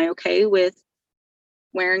 okay, am I okay with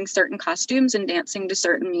wearing certain costumes and dancing to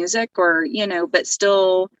certain music, or, but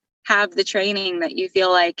still have the training that you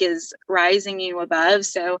feel like is rising you above.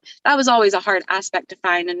 So that was always a hard aspect to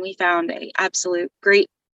find. And we found a absolute great,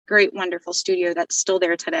 wonderful studio that's still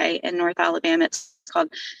there today in North Alabama. It's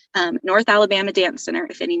called North Alabama Dance Center,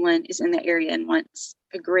 if anyone is in the area and wants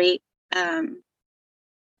a great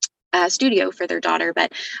studio for their daughter.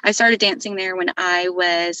 But I started dancing there when I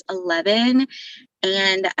was 11.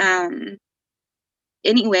 And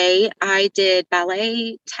anyway, I did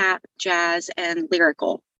ballet, tap, jazz, and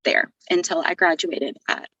lyrical there until I graduated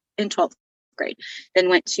in 12th grade. Then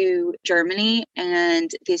went to Germany, and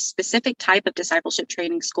the specific type of discipleship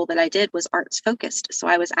training school that I did was arts focused. So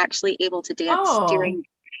I was actually able to dance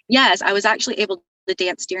I was actually able to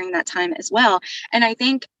dance during that time as well. And I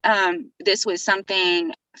think this was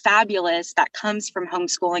something fabulous that comes from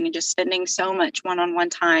homeschooling and just spending so much one-on-one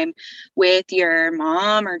time with your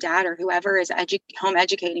mom or dad or whoever is home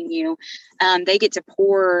educating you. They get to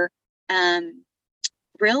pour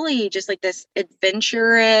really just like this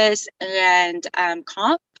adventurous and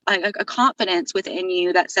a confidence within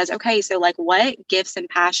you that says, okay, so like what gifts and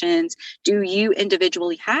passions do you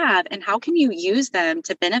individually have, and how can you use them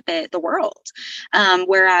to benefit the world?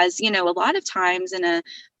 Whereas, a lot of times in a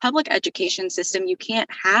public education system, you can't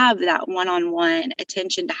have that one-on-one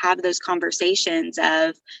attention to have those conversations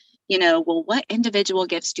of, well, what individual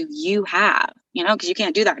gifts do you have? Because you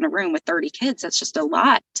can't do that in a room with 30 kids. That's just a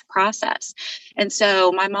lot to process. And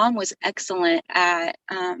so my mom was excellent at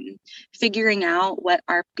figuring out what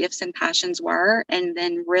our gifts and passions were, and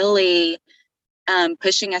then really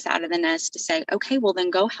pushing us out of the nest to say, okay, well, then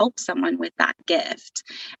go help someone with that gift.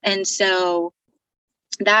 And so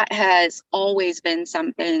that has always been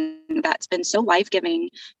something that's been so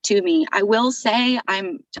life-giving to me. I will say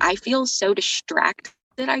I feel so distracted,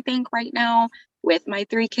 I think, right now with my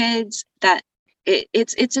 3 kids, that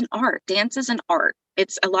it's an art. Dance is an art.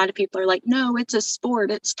 It's a lot of people are like, no, it's a sport.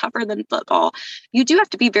 It's tougher than football. You do have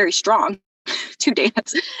to be very strong to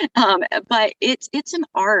dance. But it's an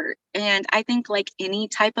art. And I think like any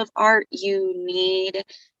type of art, you need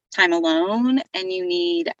time alone, and you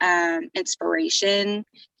need inspiration.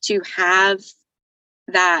 to have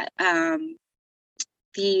that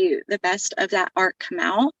the best of that art come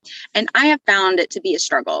out. And I have found it to be a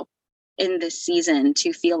struggle in this season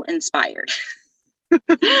to feel inspired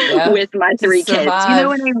with my three kids. You know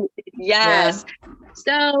what I mean? Yes. Yeah.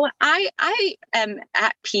 So I am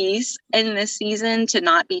at peace in this season to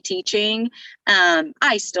not be teaching.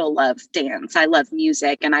 I still love dance. I love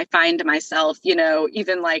music. And I find myself,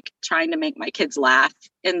 even like trying to make my kids laugh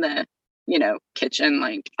in the, kitchen,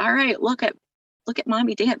 like, all right, look at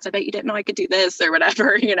mommy dance. I bet you didn't know I could do this or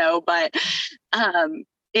whatever, but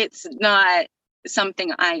it's not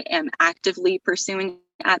something I am actively pursuing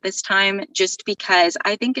at this time, just because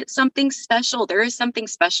I think it's something special. There is something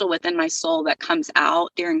special within my soul that comes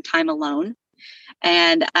out during time alone,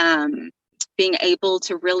 and being able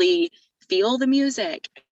to really feel the music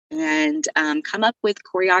and come up with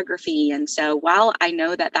choreography. And so while I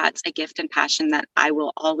know that that's a gift and passion that I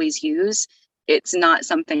will always use, it's not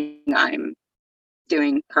something I'm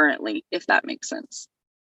doing currently, if that makes sense.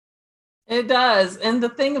 It does. And the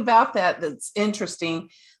thing about that's interesting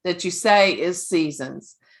that you say is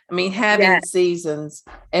seasons. I mean, having seasons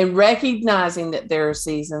and recognizing that there are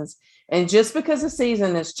seasons. And just because a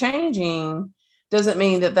season is changing doesn't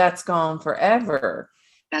mean that that's gone forever.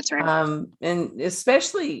 That's right. And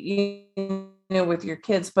especially, with your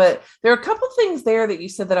kids. But there are a couple of things there that you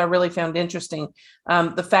said that I really found interesting.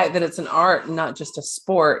 The fact that it's an art and not just a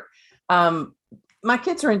sport. My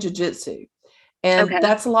kids are in jiu-jitsu, and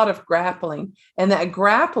that's a lot of grappling. And that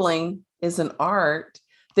grappling is an art.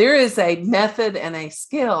 There is a method and a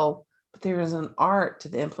skill, but there is an art to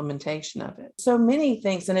the implementation of it. So many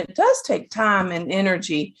things, and it does take time and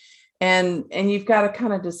energy, and you've got to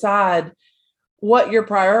kind of decide what your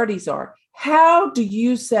priorities are. How do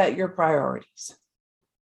you set your priorities?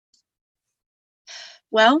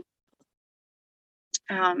 Well,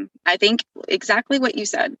 I think exactly what you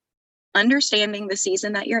said. Understanding the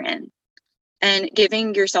season that you're in and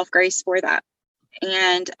giving yourself grace for that,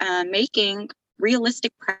 and making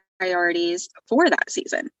realistic priorities for that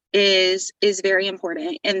season is very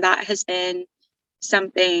important. And that has been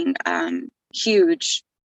something huge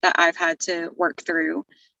that I've had to work through.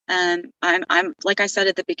 I'm like I said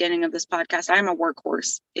at the beginning of this podcast, I'm a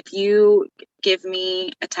workhorse. If you give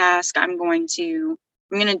me a task, I'm going to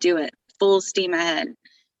do it full steam ahead.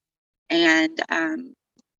 And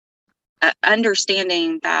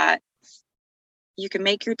understanding that you can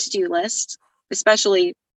make your to-do list,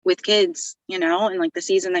 especially with kids, and like the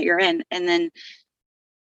season that you're in, and then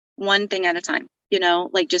one thing at a time,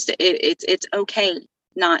 just it's okay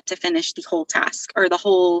not to finish the whole task or the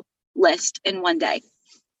whole list in one day.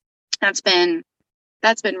 That's been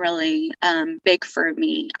really big for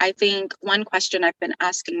me. I think one question I've been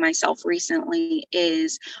asking myself recently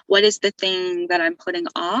is, what is the thing that I'm putting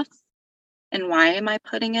off, and why am I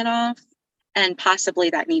putting it off? And possibly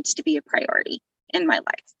that needs to be a priority in my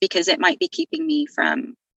life, because it might be keeping me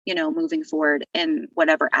from, moving forward in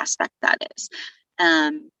whatever aspect that is.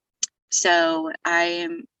 So I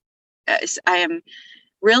am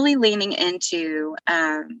really leaning into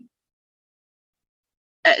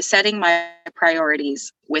setting my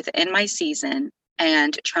priorities within my season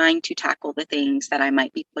and trying to tackle the things that I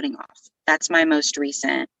might be putting off. That's my most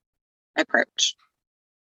recent approach.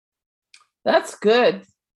 That's good.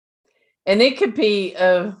 And it could be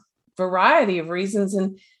a variety of reasons,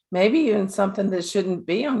 and maybe even something that shouldn't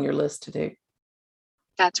be on your list to do.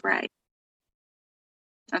 That's right.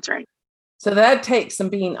 That's right. So that takes some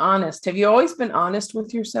being honest. Have you always been honest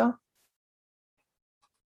with yourself?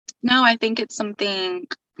 No, I think it's something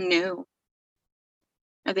new.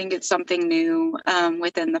 Within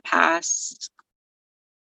the past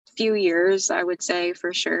few years, I would say,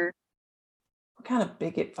 for sure. What kind of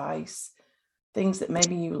big advice? Things that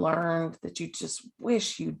maybe you learned that you just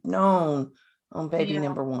wish you'd known on baby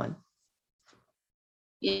number one?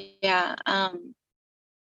 Yeah.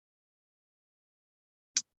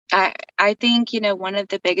 I think, one of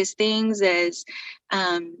the biggest things is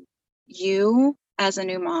you as a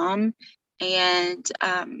new mom, and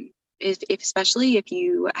especially if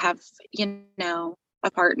you have,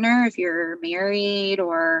 a partner, if you're married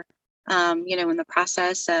or, in the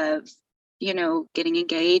process of, getting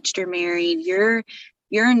engaged or married, your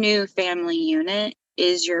new family unit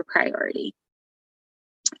is your priority.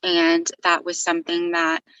 And that was something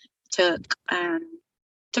that took a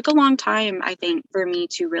long time, I think, for me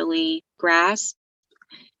to really grasp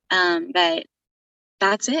that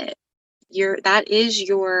that's it. That is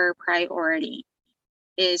your priority,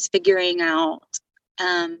 is figuring out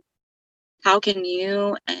how can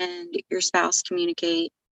you and your spouse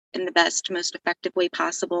communicate in the best, most effective way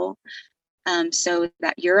possible. so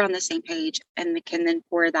that you're on the same page and can then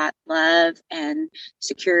pour that love and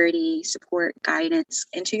security, support, guidance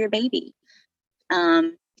into your baby.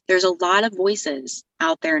 There's a lot of voices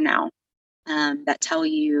out there now that tell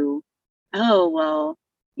you, oh, well,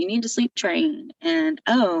 you need to sleep train. And,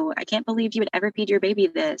 oh, I can't believe you would ever feed your baby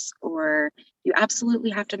this, or you absolutely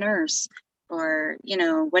have to nurse, or,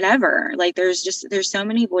 whatever. Like there's so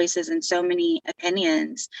many voices and so many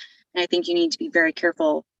opinions. And I think you need to be very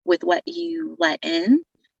careful with what you let in.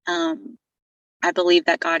 I believe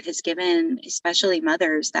that God has given, especially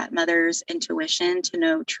mothers, that mother's intuition to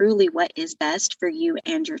know truly what is best for you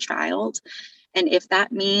and your child. And if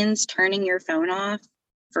that means turning your phone off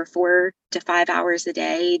for 4 to 5 hours a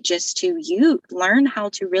day, just to learn how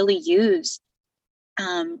to really use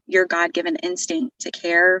your God-given instinct to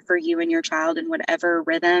care for you and your child in whatever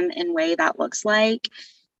rhythm and way that looks like,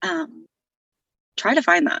 try to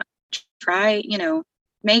find that. Try,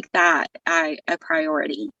 make that a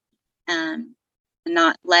priority, and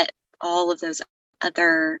not let all of those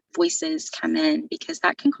other voices come in, because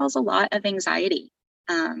that can cause a lot of anxiety.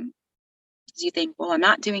 Because you think, well, I'm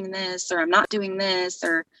not doing this, or I'm not doing this,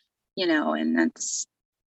 or, and that's,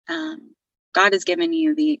 God has given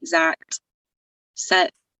you the exact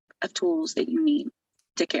set of tools that you need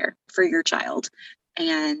to care for your child,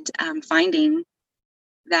 and finding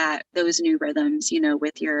that those new rhythms,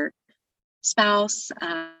 with your spouse,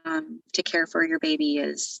 to care for your baby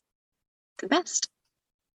is the best.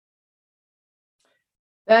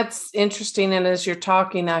 That's interesting. And as you're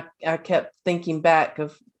talking, I kept thinking back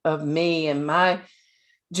of me and my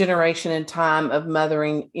generation and time of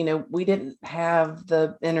mothering. We didn't have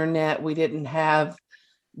the internet. We didn't have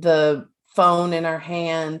the phone in our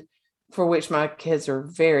hand, for which my kids are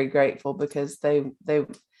very grateful, because they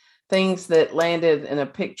things that landed in a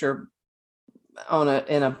picture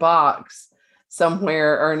in a box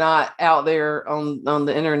somewhere are not out there on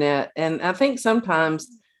the internet. And I think sometimes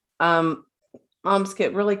moms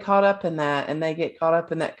get really caught up in that, and they get caught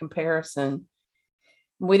up in that comparison.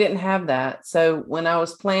 We didn't have that. So when I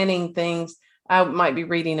was planning things, I might be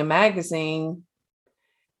reading a magazine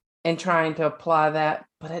and trying to apply that,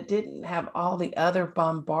 but it didn't have all the other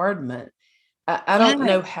bombardment. I don't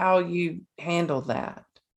know how you handle that.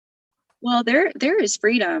 Well, there is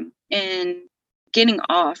freedom in getting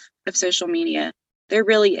off of social media. There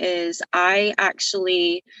really is. I'm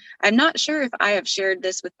not sure if I have shared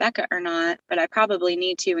this with Becca or not, but I probably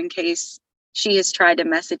need to, in case she has tried to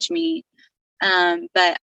message me.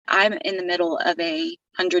 But I'm in the middle of a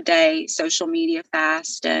 100-day social media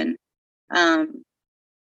fast. And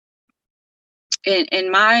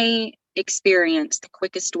in my experience, the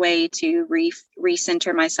quickest way to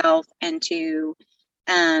recenter myself and to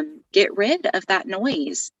get rid of that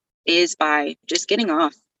noise is by just getting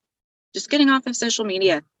off of social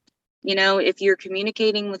media. If you're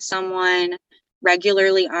communicating with someone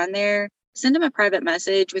regularly on there, send them a private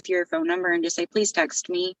message with your phone number and just say, please text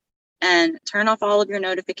me, and turn off all of your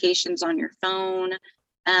notifications on your phone.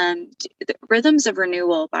 The Rhythms of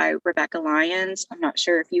Renewal by Rebecca Lyons. I'm not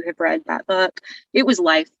sure if you have read that book. It was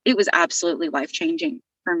absolutely life-changing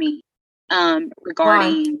for me,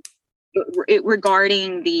 regarding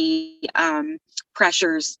the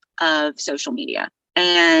pressures of social media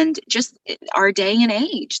and just our day and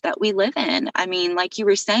age that we live in. I mean, like you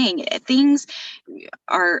were saying, things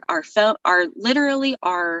are literally,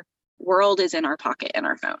 our world is in our pocket in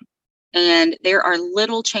our phone. And there are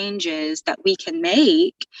little changes that we can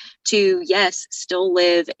make to, yes, still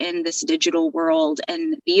live in this digital world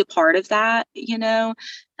and be a part of that,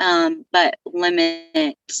 but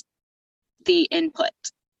limit the input.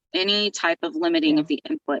 Any type of limiting of the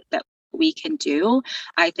input that we can do,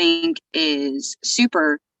 I think, is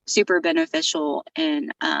super, super beneficial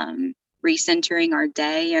in recentering our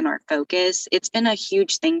day and our focus. It's been a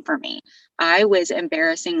huge thing for me. I was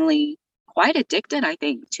embarrassingly quite addicted, I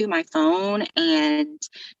think, to my phone, and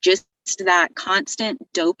just that constant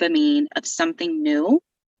dopamine of something new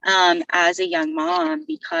as a young mom,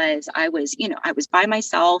 because I was by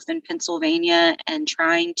myself in Pennsylvania and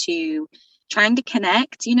trying to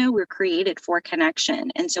connect. We're created for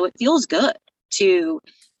connection. And so it feels good to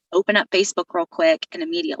open up Facebook real quick and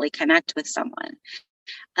immediately connect with someone.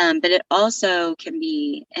 But it also can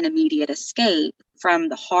be an immediate escape from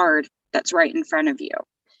the hard that's right in front of you.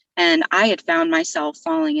 And I had found myself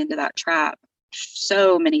falling into that trap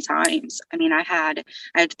so many times. I mean, I had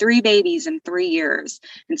 3 babies in 3 years.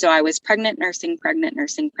 And so I was pregnant, nursing,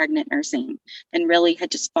 and really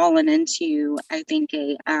had just fallen into, I think,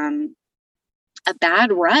 a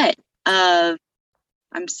bad rut of,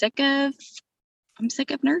 I'm sick of I'm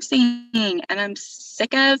sick of nursing and I'm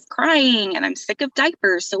sick of crying and I'm sick of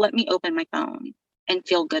diapers. So let me open my phone and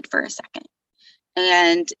feel good for a second.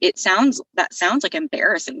 And that sounds like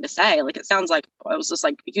embarrassing to say. Like, it sounds like I was just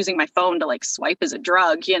like using my phone to like swipe as a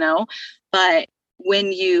drug, but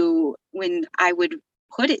when I would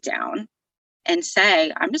put it down and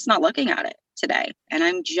say, I'm just not looking at it today, and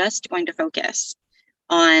I'm just going to focus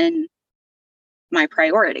on my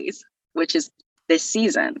priorities, which is this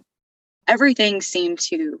season, everything seemed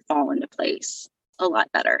to fall into place a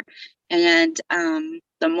lot better. And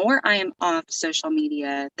the more I am off social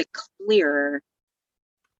media, the clearer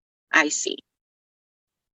I see,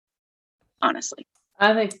 honestly.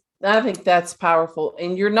 I think that's powerful.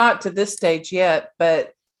 And you're not to this stage yet,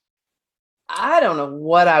 but I don't know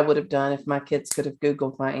what I would have done if my kids could have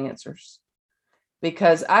Googled my answers,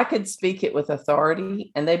 because I could speak it with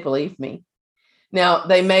authority and they believe me. Now,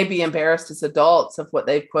 they may be embarrassed as adults of what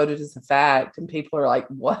they've quoted as a fact, and people are like,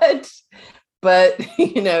 what? But,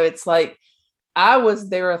 it's like I was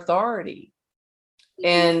their authority.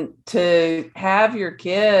 And to have your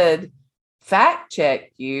kid fact check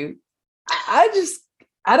you, I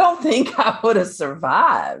don't think I would have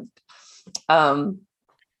survived. And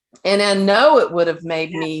I know it would have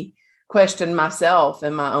made me question myself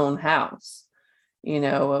in my own house,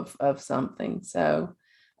 of something. So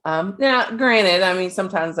now, granted, I mean,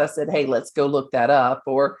 sometimes I said, hey, let's go look that up.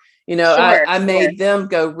 Or, I made them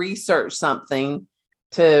go research something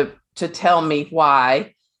to tell me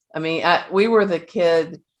why. I mean, we were the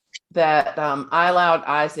kid that I allowed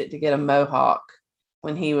Isaac to get a mohawk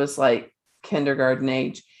when he was like kindergarten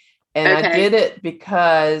age. And I did it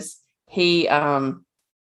because I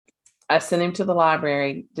sent him to the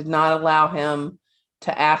library, did not allow him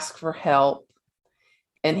to ask for help.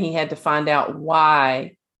 And he had to find out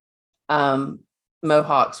why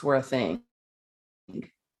mohawks were a thing.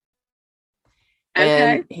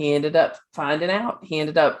 And he ended up finding out. He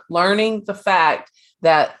ended up learning the fact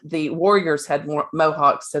that the warriors had more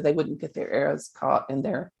mohawks so they wouldn't get their arrows caught in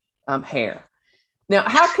their hair. Now,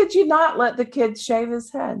 how could you not let the kid shave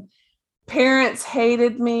his head? Parents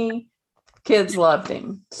hated me. Kids loved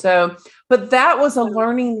him. So, but that was a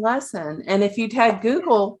learning lesson. And if you'd had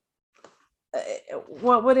Google,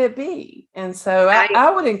 what would it be? And so I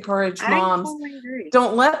would encourage moms,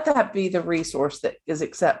 don't let that be the resource that is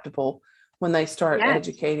acceptable when they start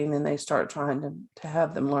educating and they start trying to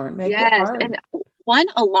have them learn. Make it hard. And one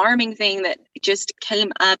alarming thing that just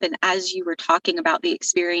came up, and as you were talking about the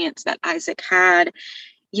experience that Isaac had,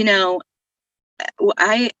 I've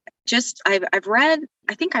read,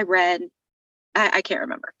 I can't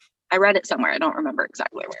remember. I read it somewhere. I don't remember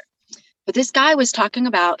exactly where. But this guy was talking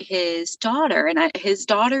about his daughter, and his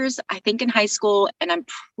daughter's, I think, in high school, and I'm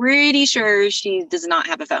pretty sure she does not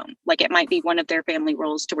have a phone. Like, it might be one of their family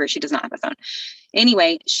rules to where she does not have a phone.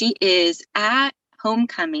 Anyway, she is at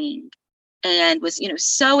homecoming and was,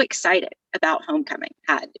 so excited about homecoming,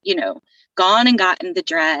 had, gone and gotten the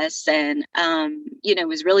dress and,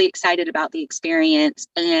 was really excited about the experience,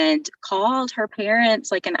 and called her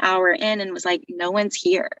parents like an hour in and was like, no one's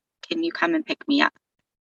here. Can you come and pick me up?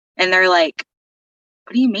 And they're like,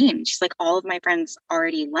 what do you mean? She's like, all of my friends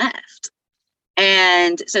already left.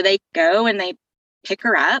 And so they go and they pick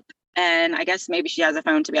her up. And I guess maybe she has a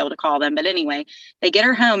phone to be able to call them. But anyway, they get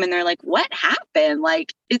her home and they're like, what happened?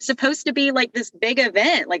 Like, it's supposed to be like this big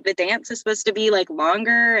event. Like, the dance is supposed to be like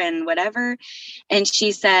longer and whatever. And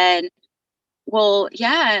she said, well,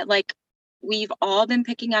 yeah, like, we've all been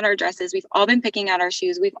picking out our dresses. We've all been picking out our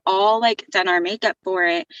shoes. We've all like done our makeup for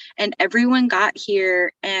it. And everyone got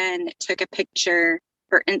here and took a picture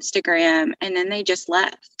for Instagram, and then they just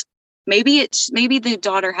left. Maybe the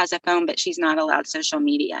daughter has a phone, but she's not allowed social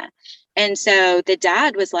media. And so the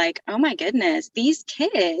dad was like, oh my goodness, these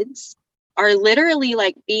kids are literally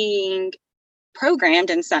like being programmed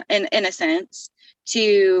in a sense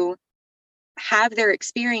to have their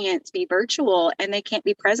experience be virtual, and they can't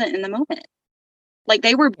be present in the moment. Like,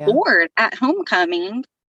 they were bored at homecoming,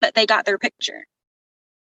 but they got their picture.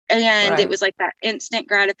 And it was like that instant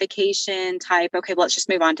gratification type, okay, well, let's just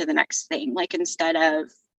move on to the next thing. Like, instead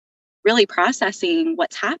of really processing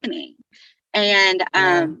what's happening. And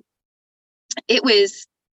it was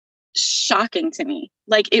shocking to me.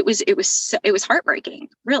 Like, it was heartbreaking,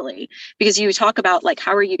 really, because you talk about like,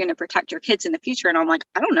 how are you going to protect your kids in the future? And I'm like,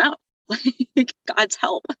 I don't know. Like, God's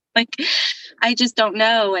help. Like, I just don't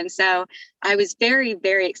know. And so I was very,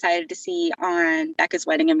 very excited to see on Becca's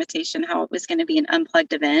wedding invitation how it was going to be an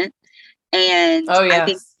unplugged event. And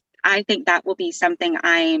I think that will be something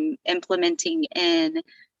I'm implementing in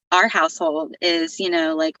our household is,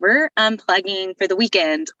 like, we're unplugging for the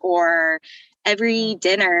weekend, or every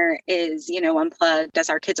dinner is, unplugged as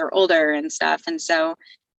our kids are older and stuff. And so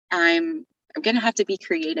I'm going to have to be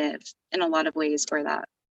creative in a lot of ways for that.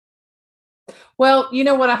 Well, you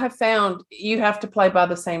know what I have found? You have to play by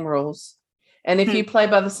the same rules. And if you play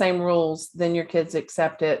by the same rules, then your kids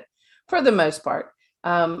accept it for the most part.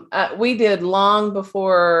 We did long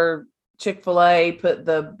before Chick-fil-A put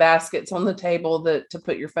the baskets on the table to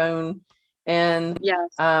put your phone in. Yes.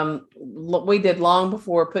 We did long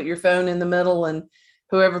before put your phone in the middle and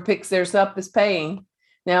whoever picks theirs up is paying.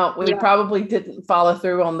 Now, we probably didn't follow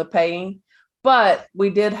through on the paying, but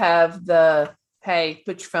we did have the, hey,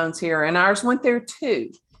 put your phones here. And ours went there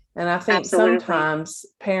too. And I think sometimes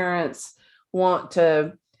parents want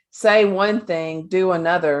to say one thing, do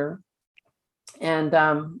another, and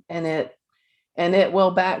it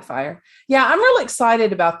will backfire. Yeah, I'm really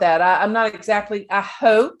excited about that. I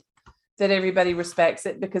hope that everybody respects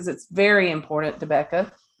it because it's very important to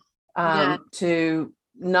Becca to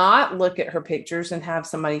not look at her pictures and have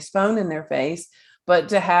somebody's phone in their face, but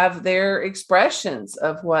to have their expressions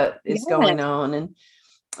of what is going on,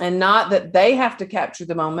 and not that they have to capture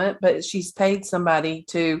the moment, but she's paid somebody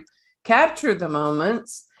to capture the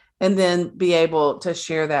moments and then be able to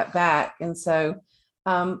share that back. And so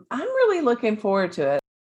I'm really looking forward to it.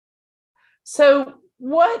 So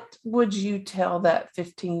what would you tell that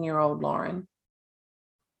 15-year-old Lauren?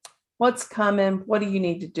 What's coming? What do you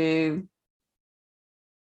need to do?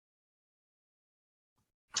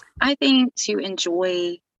 I think to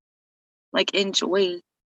enjoy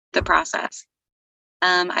the process.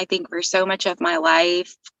 I think for so much of my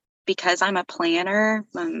life, because I'm a planner,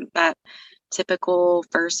 that typical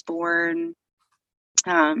firstborn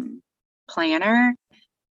planner,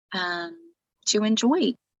 to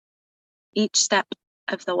enjoy each step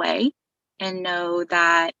of the way and know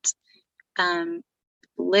that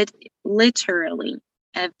literally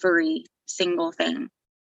every single thing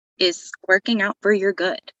is working out for your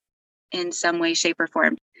good in some way, shape, or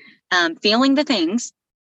form. Feeling the things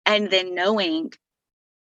and then knowing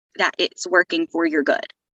that it's working for your good.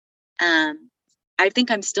 I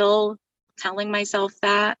think I'm still telling myself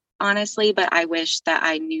that, honestly, but I wish that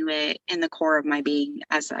I knew it in the core of my being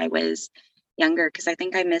as I was younger, because I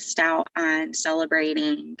think I missed out on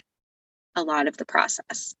celebrating a lot of the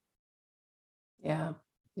process. Yeah.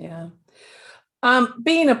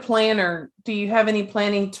 Being a planner, do you have any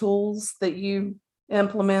planning tools that you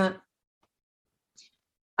implement?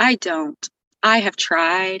 I don't. I have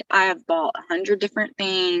tried. I have bought 100 different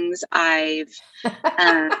things. I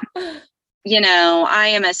am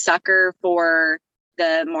a sucker for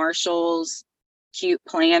the Marshall's cute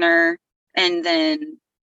planner, and then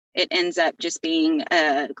it ends up just being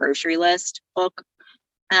a grocery list book.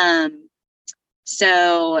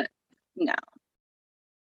 So no,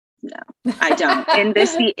 I don't. In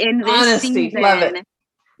this Honesty, season, love it.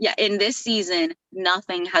 Yeah, in this season,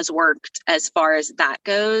 nothing has worked as far as that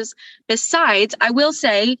goes. Besides, I will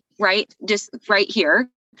say, just right here,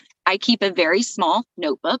 I keep a very small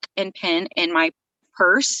notebook and pen in my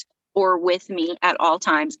purse or with me at all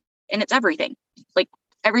times. And it's everything. Like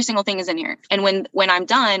every single thing is in here. And when I'm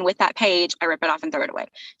done with that page, I rip it off and throw it away.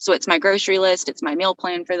 So it's my grocery list. It's my meal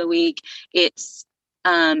plan for the week. It's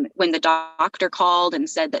when the doctor called and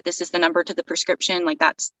said that this is the number to the prescription, like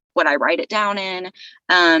that's what I write it down in.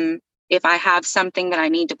 If I have something that I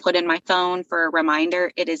need to put in my phone for a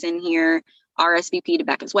reminder, it is in here. RSVP to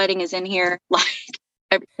Becca's wedding is in here.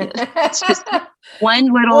 Like it's just one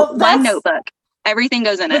notebook. Everything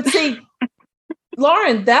goes in it. See,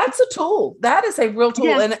 Lauren, that's a tool. That is a real tool.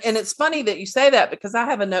 Yes. And it's funny that you say that because I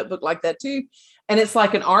have a notebook like that too. And it's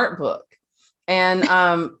like an art book. And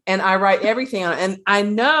I write everything on it. And I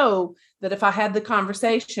know that if I had the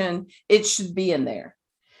conversation, it should be in there.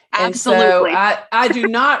 Absolutely. And so I do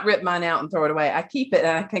not rip mine out and throw it away. I keep it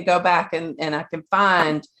and I can go back and I can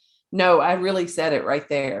find, no, I really said it right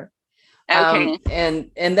there. Okay.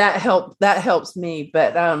 And that helps me.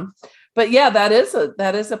 But yeah, that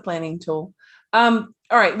is a planning tool. All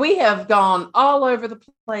right. We have gone all over the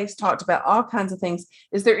place, talked about all kinds of things.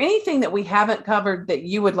 Is there anything that we haven't covered that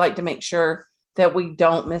you would like to make sure that we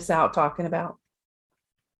don't miss out talking about?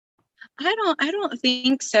 I don't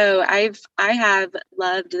think so. I have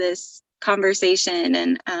loved this conversation,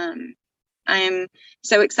 and I'm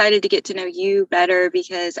so excited to get to know you better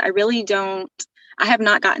because I have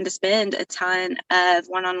not gotten to spend a ton of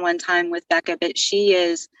one-on-one time with Becca, but she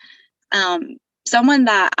is someone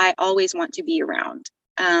that I always want to be around.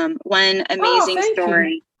 One amazing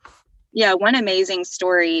story. Yeah, one amazing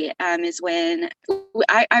story is when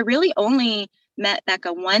I really only met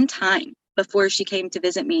Becca one time before she came to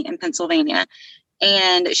visit me in Pennsylvania.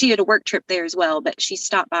 And she had a work trip there as well, but she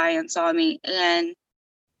stopped by and saw me. And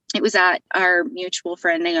it was at our mutual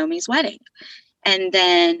friend Naomi's wedding. And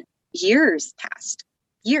then years passed,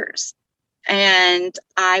 years. And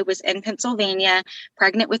I was in Pennsylvania,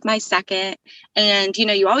 pregnant with my second. And, you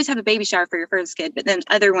know, you always have a baby shower for your first kid, but then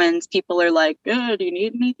other ones, people are like, oh, do you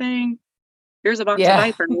need anything? Here's a box of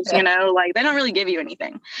diapers, you know, like they don't really give you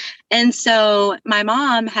anything. And so my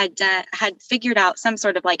mom had figured out some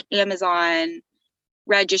sort of like Amazon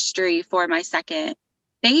registry for my second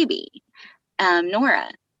baby,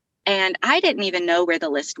 Nora. And I didn't even know where the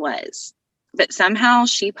list was, but somehow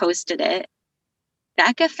she posted it.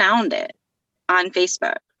 Becca found it on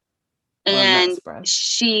Facebook, and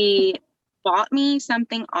she bought me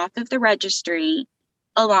something off of the registry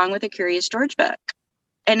along with a Curious George book.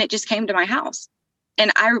 And it just came to my house,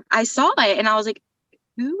 and I saw it and I was like,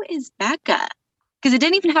 who is Becca? Because it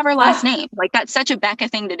didn't even have her last name. Like, that's such a Becca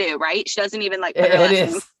thing to do, right? She doesn't even like put her last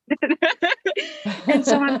name. And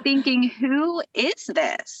so I'm thinking, who is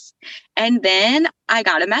this? And then I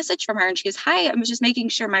got a message from her and she goes, hi, I was just making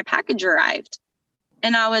sure my package arrived.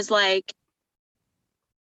 And I was like,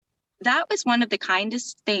 that was one of the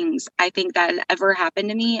kindest things I think that ever happened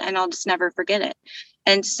to me. And I'll just never forget it.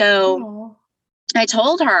 And so I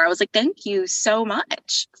told her, I was like, thank you so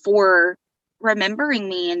much for remembering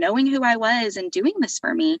me and knowing who I was and doing this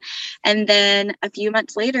for me. And then a few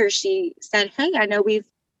months later, she said, hey, I know we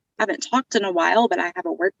haven't talked in a while, but I have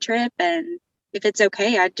a work trip. And if it's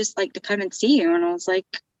okay, I'd just like to come and see you. And I was like,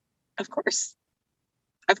 of course.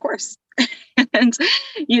 And,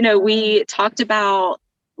 you know, we talked about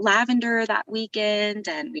lavender that weekend,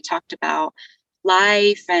 and we talked about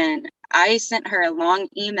life, and I sent her a long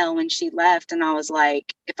email when she left, and I was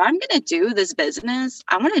like, if I'm going to do this business,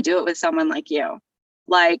 I want to do it with someone like you.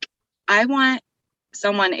 Like, I want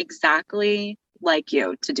someone exactly like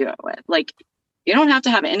you to do it with. Like, you don't have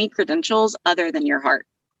to have any credentials other than your heart.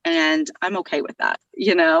 And I'm okay with that,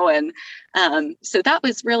 you know? And so that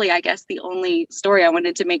was really, I guess, the only story I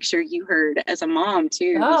wanted to make sure you heard as a mom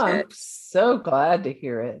too. Oh, I'm so glad to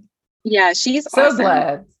hear it. Yeah, she's so awesome.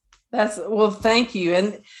 Glad. Well, thank you.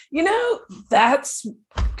 And, you know,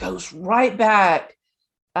 goes right back,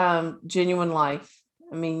 genuine life.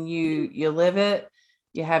 I mean, you live it,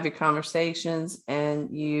 you have your conversations, and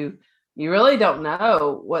you really don't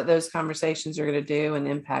know what those conversations are going to do and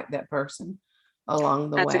impact that person along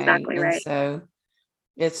the way. That's exactly right. And so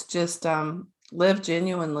it's just live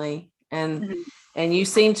genuinely, and you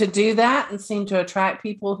seem to do that and seem to attract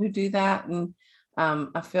people who do that. And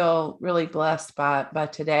I feel really blessed by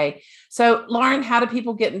today. So, Lauren, how do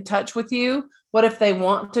people get in touch with you? What if they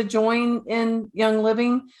want to join in Young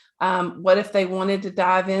Living? What if they wanted to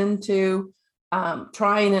dive into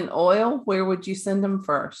trying an oil? Where would you send them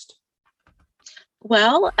first?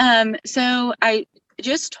 Well, so I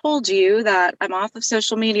just told you that I'm off of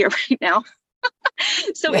social media right now.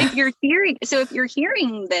 So if you're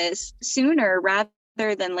hearing this sooner rather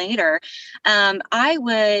than later, I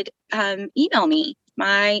would email me.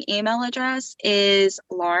 My email address is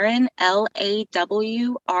Lauren, LAWREN,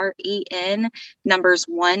 numbers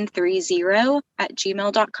 130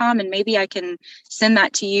 @gmail.com. And maybe I can send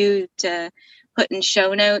that to you to put in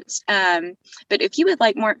show notes. But if you would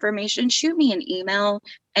like more information, shoot me an email.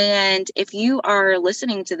 And if you are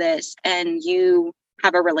listening to this and you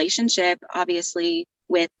have a relationship, obviously,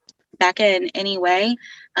 with Becca in any way,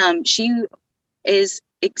 she is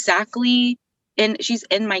exactly she's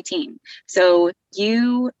in my team. So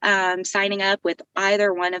you signing up with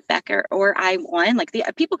either one of Becca or I1, like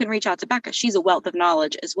people can reach out to Becca. She's a wealth of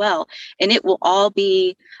knowledge as well. And it will all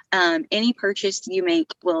be, any purchase you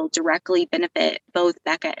make will directly benefit both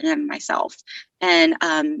Becca and myself and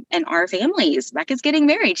our families. Becca's getting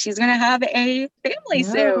married. She's going to have a family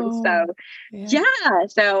soon. So yeah.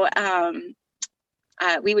 So,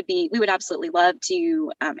 we would absolutely love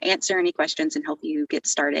to answer any questions and help you get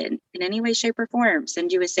started in any way, shape, or form.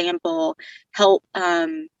 Send you a sample, help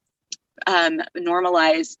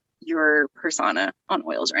normalize your persona on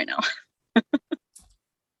oils right now.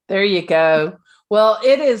 There you go. Well,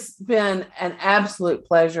 it has been an absolute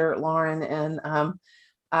pleasure, Lauren, and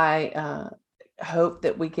I hope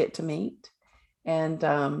that we get to meet. And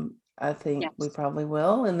I think we probably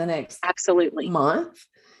will in the next month.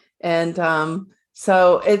 And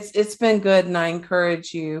so it's been good, and I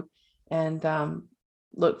encourage you and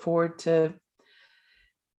look forward to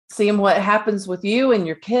seeing what happens with you and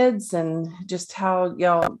your kids and just how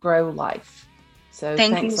y'all grow life. So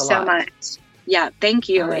thank you so much. Yeah, thank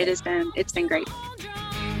you. Right. It's been great.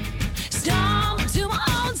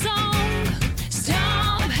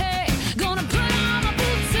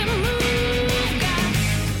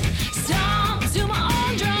 To my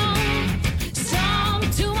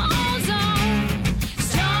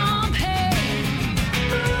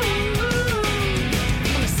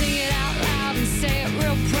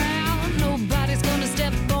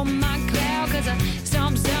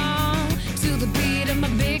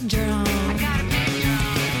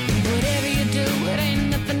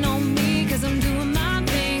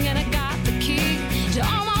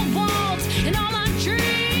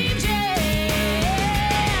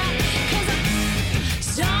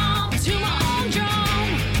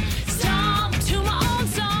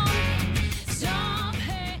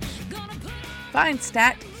Find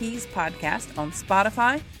Stacked Keys Podcast on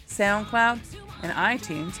Spotify, SoundCloud, and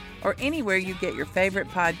iTunes, or anywhere you get your favorite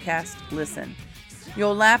podcast listen.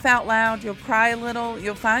 You'll laugh out loud, you'll cry a little,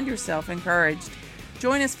 you'll find yourself encouraged.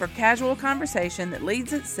 Join us for casual conversation that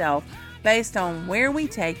leads itself based on where we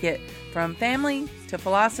take it, from family to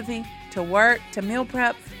philosophy to work to meal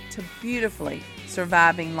prep to beautifully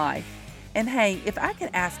surviving life. And hey, if I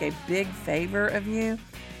could ask a big favor of you,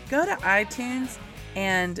 go to iTunes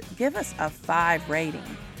and give us a 5 rating.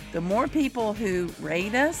 The more people who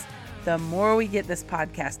rate us, the more we get this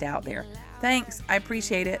podcast out there. Thanks. I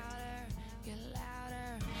appreciate it. Get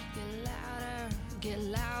louder, get louder, get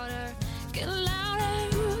louder.